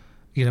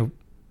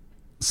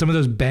 Some of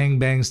those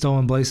bang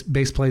stolen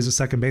base plays at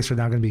second base are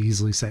now going to be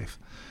easily safe.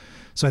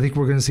 So I think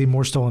we're going to see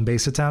more stolen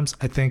base attempts.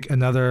 I think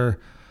another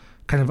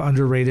kind of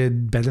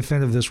underrated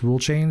benefit of this rule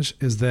change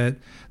is that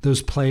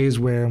those plays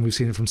where, and we've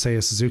seen it from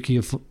Seiya Suzuki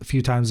a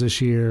few times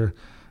this year,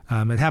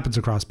 it happens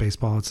across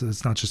baseball.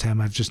 It's not just him.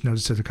 I've just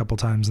noticed it a couple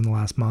times in the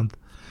last month,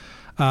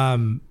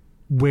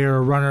 where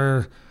a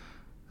runner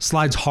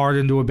slides hard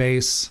into a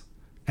base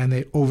and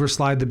they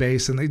overslide the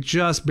base and they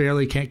just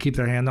barely can't keep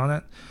their hand on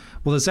it.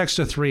 Well, this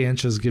extra 3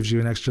 inches gives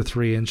you an extra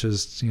 3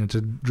 inches,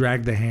 to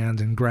drag the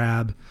hand and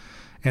grab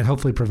and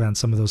hopefully prevent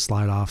some of those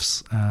slide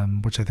offs,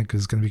 which I think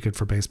is going to be good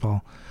for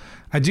baseball.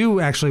 I do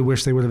actually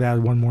wish they would have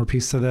added one more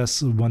piece to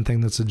this. One thing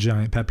that's a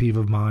giant pet peeve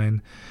of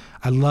mine.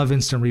 I love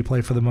instant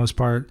replay for the most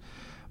part.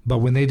 But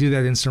when they do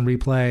that instant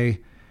replay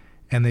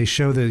and they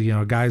show that,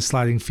 a guy's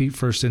sliding feet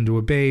first into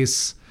a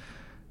base,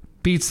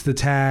 beats the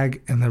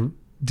tag, and the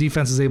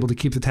defense is able to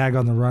keep the tag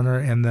on the runner,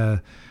 and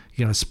the,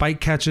 spike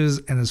catches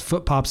and his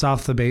foot pops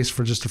off the base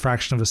for just a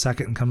fraction of a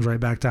second and comes right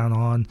back down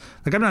on.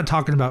 Like, I'm not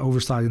talking about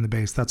oversliding the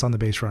base. That's on the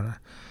base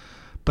runner.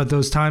 But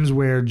those times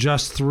where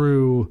just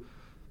through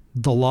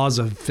the laws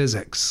of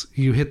physics,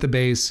 you hit the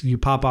base, you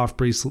pop off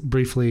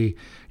briefly,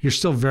 you're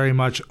still very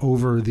much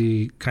over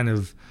the kind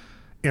of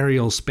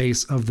aerial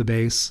space of the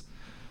base.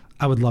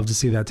 I would love to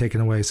see that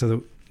taken away so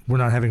that we're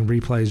not having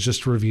replays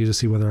just to review to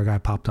see whether a guy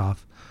popped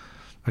off.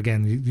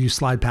 Again, you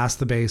slide past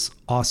the base.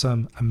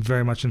 Awesome. I'm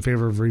very much in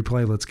favor of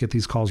replay. Let's get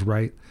these calls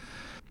right.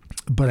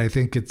 But I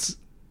think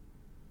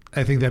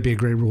that'd be a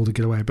great rule to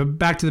get away. But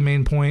back to the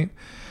main point,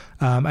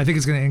 I think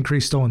it's going to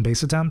increase stolen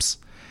base attempts.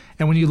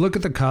 And when you look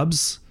at the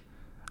Cubs,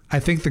 I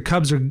think the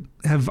Cubs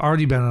have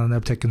already been on an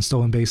uptick in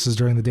stolen bases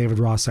during the David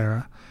Ross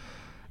era.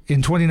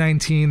 In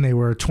 2019, they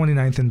were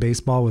 29th in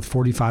baseball with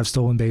 45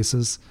 stolen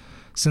bases.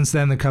 Since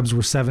then, the Cubs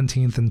were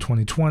 17th in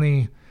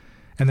 2020,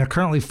 and they're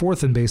currently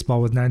 4th in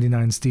baseball with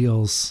 99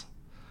 steals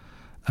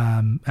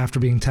after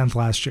being 10th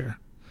last year.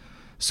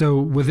 So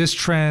with this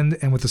trend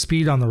and with the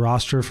speed on the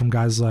roster from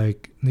guys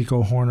like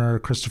Nico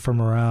Hoerner, Christopher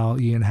Morel,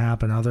 Ian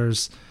Happ, and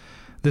others,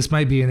 this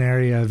might be an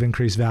area of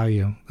increased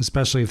value,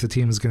 especially if the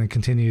team is going to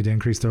continue to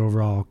increase their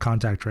overall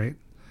contact rate.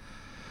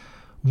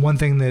 One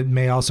thing that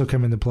may also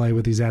come into play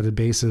with these added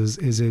bases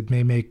is it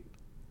may make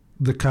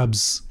the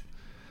Cubs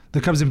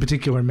in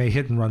particular may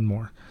hit and run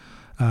more.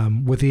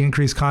 With the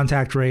increased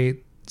contact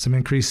rate, some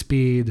increased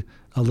speed,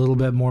 a little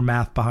bit more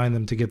math behind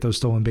them to get those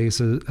stolen base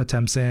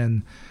attempts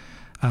in.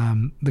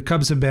 The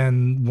Cubs have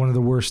been one of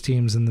the worst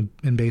teams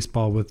in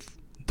baseball with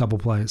double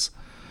plays.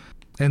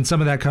 And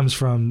some of that comes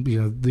from,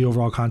 the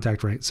overall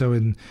contact rate. So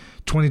in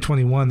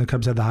 2021, the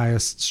Cubs had the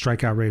highest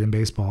strikeout rate in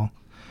baseball.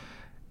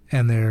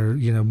 And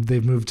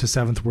they've moved to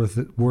 7th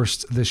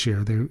worst this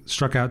year. They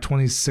struck out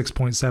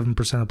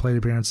 26.7% of plate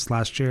appearances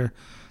last year.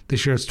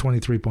 This year it's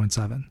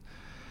 23.7%.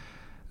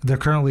 They're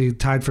currently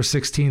tied for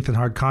 16th in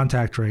hard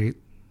contact rate,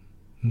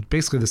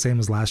 basically the same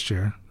as last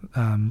year,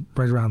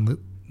 right around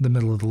the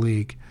middle of the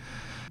league.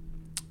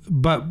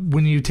 But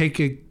when you take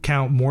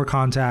account more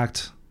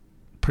contact,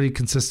 pretty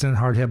consistent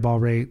hard hit ball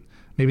rate,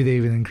 maybe they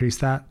even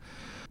increased that.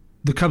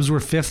 The Cubs were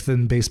 5th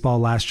in baseball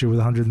last year with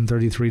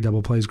 133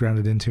 double plays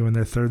grounded into, and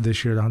they're 3rd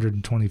this year at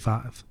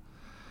 125.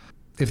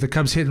 If the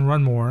Cubs hit and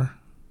run more,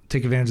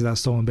 take advantage of that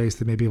stolen base,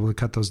 they may be able to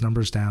cut those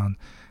numbers down.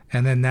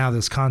 And then now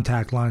this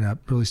contact lineup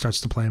really starts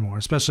to play more,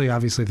 especially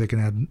obviously if they can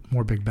add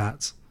more big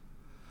bats.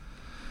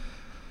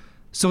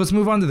 So let's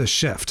move on to the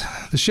shift.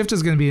 The shift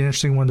is going to be an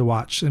interesting one to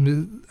watch.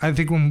 I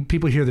think when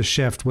people hear the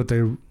shift, what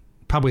they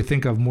probably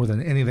think of more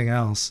than anything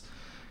else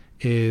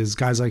is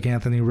guys like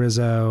Anthony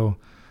Rizzo,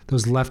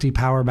 those lefty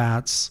power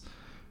bats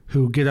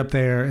who get up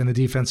there and the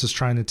defense is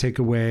trying to take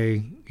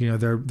away,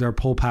 their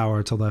pull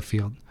power to left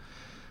field.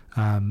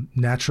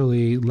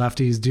 Naturally,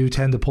 lefties do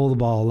tend to pull the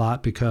ball a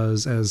lot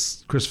because,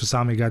 as Chris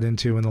Fasami got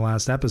into in the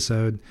last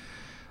episode,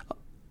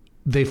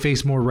 they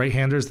face more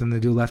right-handers than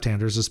they do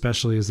left-handers,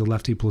 especially as the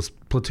lefty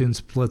platoon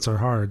splits are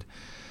hard.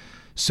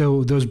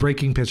 So those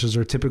breaking pitches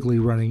are typically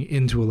running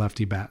into a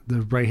lefty bat.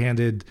 The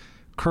right-handed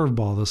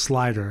curveball, the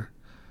slider,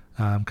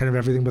 kind of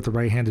everything but the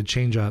right-handed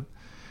changeup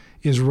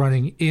is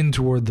running in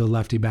toward the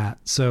lefty bat.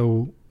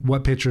 So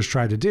what pitchers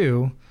try to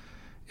do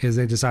is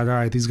they decide, all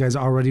right, these guys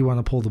already want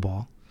to pull the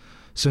ball.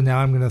 So now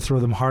I'm going to throw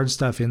them hard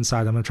stuff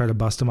inside. I'm going to try to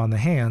bust them on the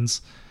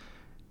hands,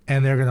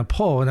 and they're going to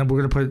pull. And then we're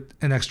going to put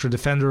an extra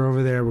defender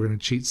over there. We're going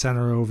to cheat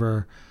center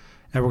over,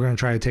 and we're going to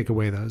try to take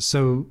away those.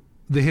 So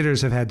the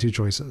hitters have had two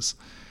choices.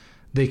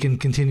 They can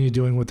continue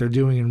doing what they're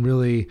doing and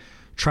really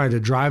try to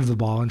drive the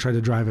ball and try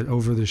to drive it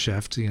over the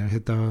shift,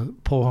 hit the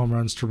pull home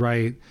runs to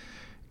right,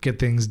 get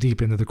things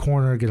deep into the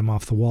corner, get them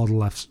off the wall to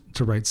left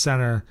to right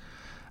center.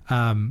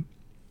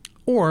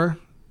 Or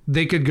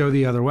they could go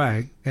the other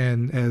way.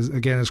 And as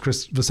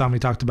Chris Vasami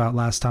talked about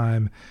last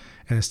time,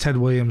 and as Ted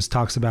Williams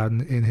talks about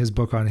in his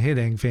book on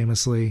hitting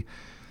famously,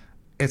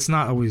 it's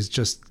not always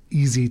just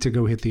easy to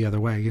go hit the other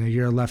way.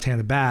 You're a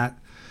left-handed bat,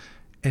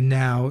 and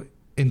now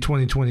in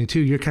 2022,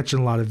 you're catching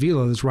a lot of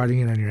velo that's riding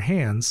in on your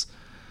hands.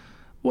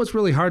 Well, it's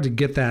really hard to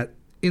get that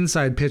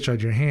inside pitch on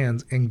your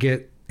hands and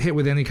get hit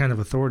with any kind of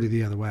authority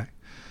the other way.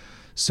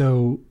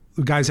 So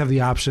the guys have the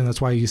option.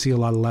 That's why you see a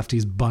lot of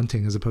lefties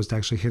bunting as opposed to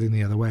actually hitting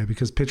the other way,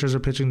 because pitchers are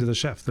pitching to the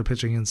shift. They're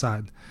pitching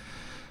inside.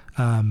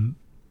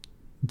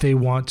 They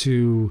want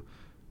to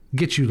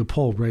get you to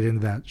pull right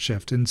into that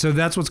shift. And so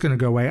that's what's going to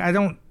go away.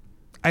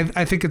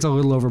 I think it's a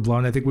little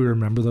overblown. I think we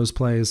remember those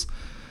plays.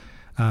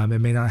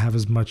 It may not have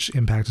as much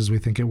impact as we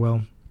think it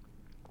will.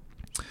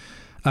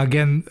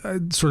 Again, I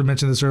sort of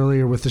mentioned this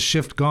earlier, with the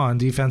shift gone,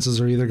 defenses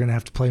are either going to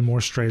have to play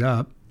more straight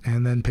up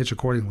and then pitch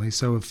accordingly.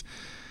 So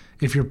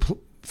if you're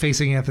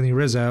facing Anthony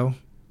Rizzo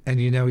and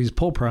he's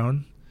pull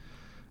prone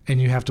and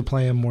you have to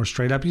play him more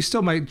straight up, you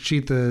still might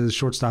cheat the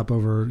shortstop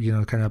over,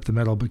 kind of up the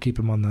middle, but keep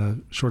him on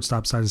the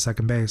shortstop side of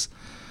second base.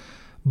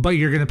 But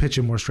you're going to pitch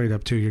him more straight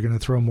up too. You're going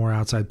to throw more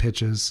outside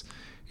pitches.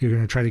 You're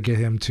going to try to get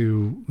him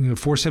to,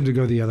 force him to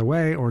go the other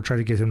way, or try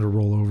to get him to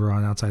roll over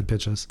on outside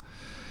pitches.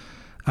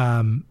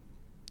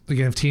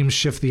 Again, if teams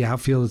shift the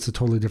outfield, it's a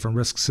totally different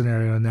risk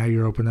scenario. And now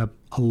you're opening up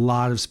a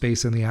lot of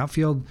space in the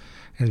outfield.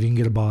 And if you can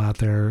get a ball out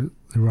there,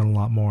 they run a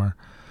lot more.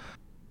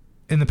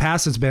 In the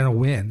past, it's been a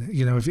win.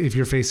 If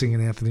you're facing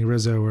an Anthony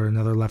Rizzo or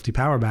another lefty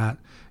power bat,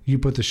 you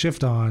put the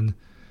shift on,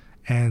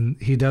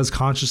 and he does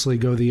consciously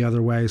go the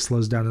other way,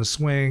 slows down his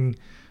swing,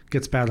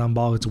 gets bat on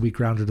ball, it's a weak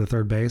grounder to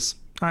third base.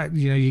 All right,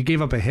 you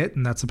gave up a hit,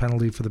 and that's a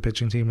penalty for the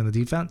pitching team and the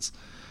defense.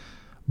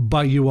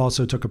 But you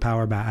also took a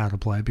power bat out of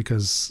play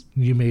because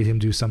you made him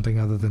do something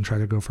other than try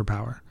to go for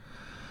power.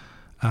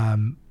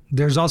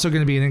 There's also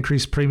going to be an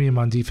increased premium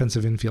on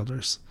defensive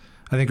infielders.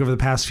 I think over the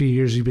past few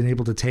years, you've been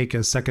able to take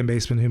a second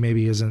baseman who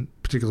maybe isn't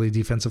particularly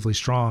defensively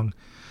strong,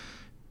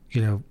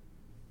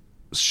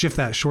 shift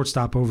that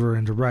shortstop over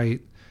into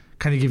right,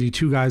 kind of give you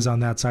two guys on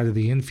that side of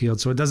the infield.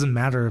 So it doesn't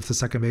matter if the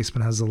second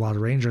baseman has a lot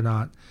of range or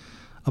not.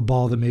 A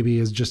ball that maybe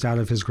is just out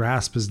of his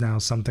grasp is now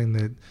something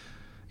that,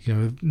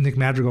 if Nick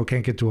Madrigal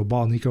can't get to a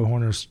ball, Nico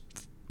Hoerner's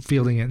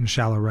fielding it in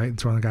shallow right and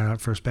throwing the guy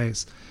out first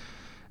base.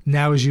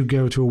 Now, as you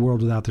go to a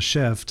world without the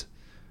shift,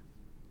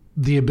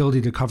 the ability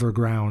to cover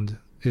ground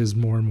is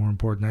more and more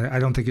important. I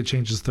don't think it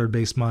changes third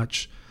base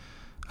much.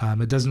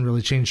 It doesn't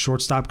really change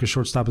shortstop, because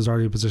shortstop is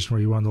already a position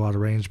where you want a lot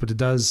of range, but it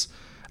does,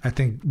 I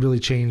think, really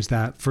change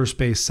that first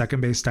base,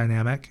 second base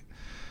dynamic.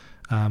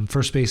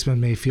 First baseman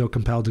may feel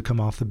compelled to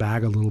come off the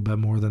bag a little bit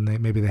more than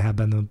maybe they have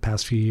been the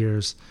past few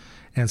years,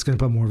 and it's going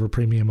to put more of a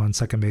premium on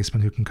second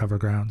baseman who can cover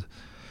ground.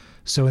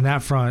 So in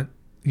that front,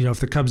 if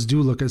the Cubs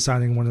do look at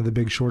signing one of the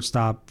big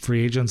shortstop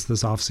free agents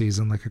this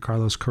offseason, like a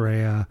Carlos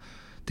Correa,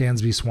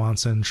 Dansby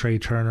Swanson, Trey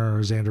Turner,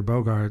 or Xander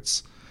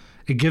Bogaerts,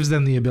 it gives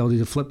them the ability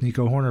to flip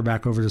Nico Hoerner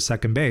back over to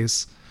second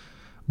base,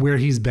 where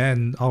he's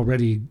been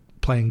already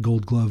playing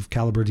Gold Glove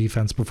caliber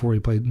defense before he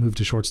moved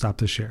to shortstop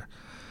this year.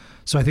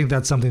 So I think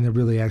that's something that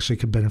really actually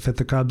could benefit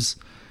the Cubs.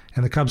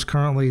 And the Cubs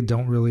currently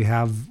don't really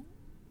have,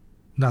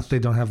 not that they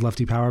don't have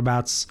lefty power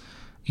bats.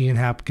 Ian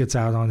Happ gets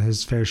out on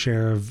his fair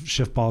share of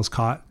shift balls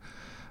caught,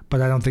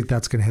 but I don't think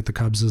that's going to hit the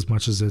Cubs as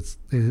much as it's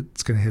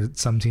going to hit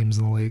some teams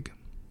in the league.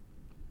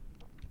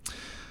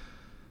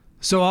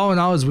 So all in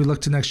all, as we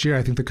look to next year,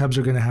 I think the Cubs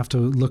are going to have to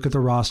look at the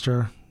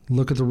roster,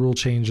 look at the rule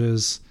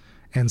changes,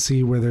 and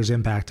see where there's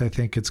impact. I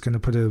think it's going to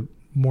put a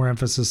more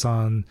emphasis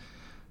on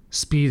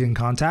speed and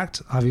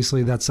contact.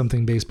 Obviously, that's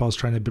something baseball's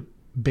trying to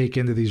bake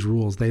into these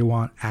rules. They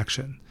want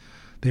action.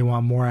 They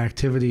want more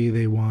activity.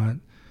 They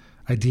want,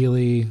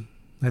 ideally,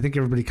 I think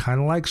everybody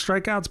kind of likes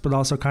strikeouts, but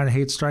also kind of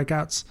hates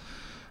strikeouts.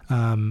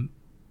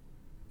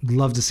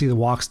 Love to see the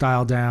walks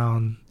dial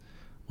down.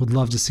 Would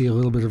love to see a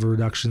little bit of a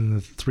reduction in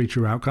the 3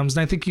 true outcomes.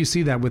 And I think you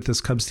see that with this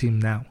Cubs team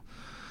now.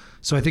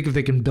 So I think if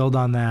they can build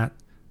on that,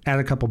 add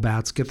a couple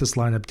bats, get this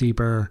lineup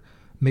deeper,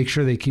 make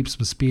sure they keep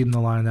some speed in the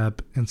lineup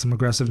and some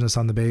aggressiveness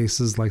on the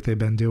bases like they've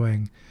been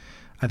doing,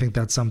 I think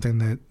that's something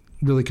that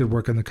really could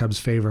work in the Cubs'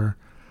 favor.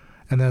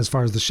 And then as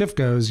far as the shift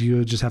goes,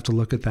 you just have to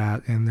look at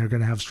that, and they're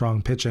going to have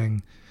strong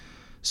pitching.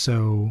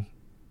 So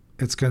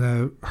it's going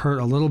to hurt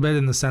a little bit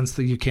in the sense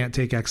that you can't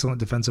take excellent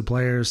defensive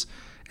players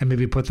and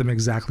maybe put them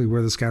exactly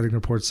where the scouting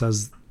report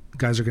says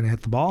guys are going to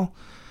hit the ball.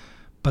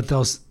 But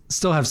they'll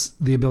still have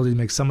the ability to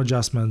make some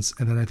adjustments.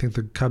 And then I think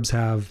the Cubs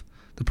have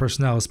the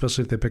personnel,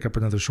 especially if they pick up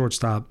another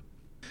shortstop,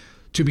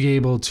 to be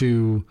able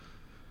to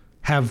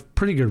have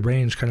pretty good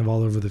range kind of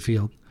all over the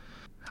field.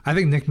 I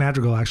think Nick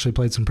Madrigal actually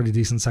played some pretty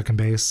decent second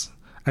base.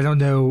 I don't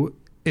know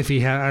if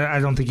I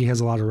don't think he has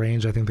a lot of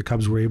range. I think the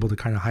Cubs were able to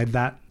kind of hide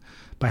that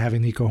by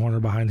having Nico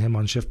Hoerner behind him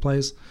on shift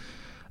plays.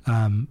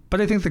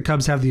 But I think the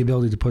Cubs have the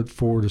ability to put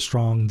forward a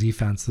strong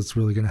defense that's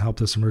really going to help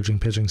this emerging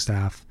pitching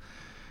staff.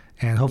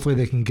 And hopefully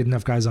they can get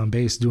enough guys on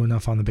base, do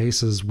enough on the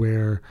bases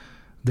where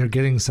they're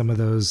getting some of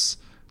those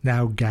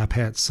now gap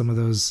hits, some of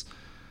those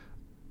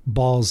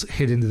balls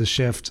hit into the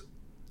shift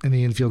in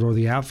the infield or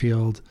the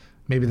outfield.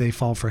 Maybe they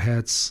fall for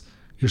hits.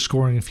 You're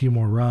scoring a few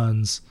more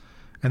runs,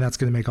 and that's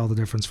going to make all the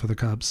difference for the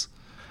Cubs.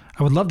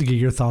 I would love to get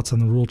your thoughts on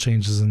the rule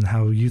changes and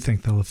how you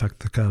think they'll affect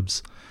the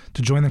Cubs.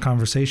 To join the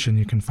conversation,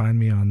 you can find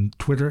me on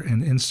Twitter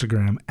and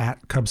Instagram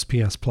at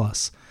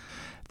CubsPS+.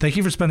 Thank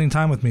you for spending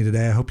time with me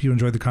today. I hope you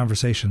enjoyed the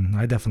conversation.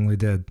 I definitely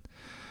did.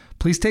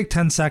 Please take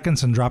 10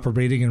 seconds and drop a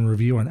rating and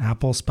review on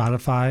Apple,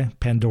 Spotify,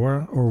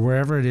 Pandora, or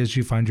wherever it is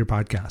you find your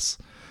podcasts.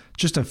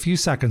 Just a few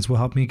seconds will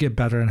help me get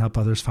better and help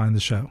others find the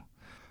show.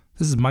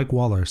 This is Mike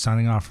Waller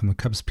signing off from the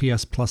Cubs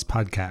PS Plus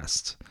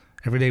podcast.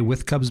 Every day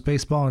with Cubs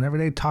baseball and every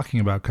day talking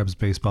about Cubs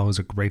baseball is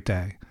a great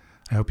day.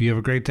 I hope you have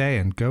a great day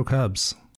and go Cubs.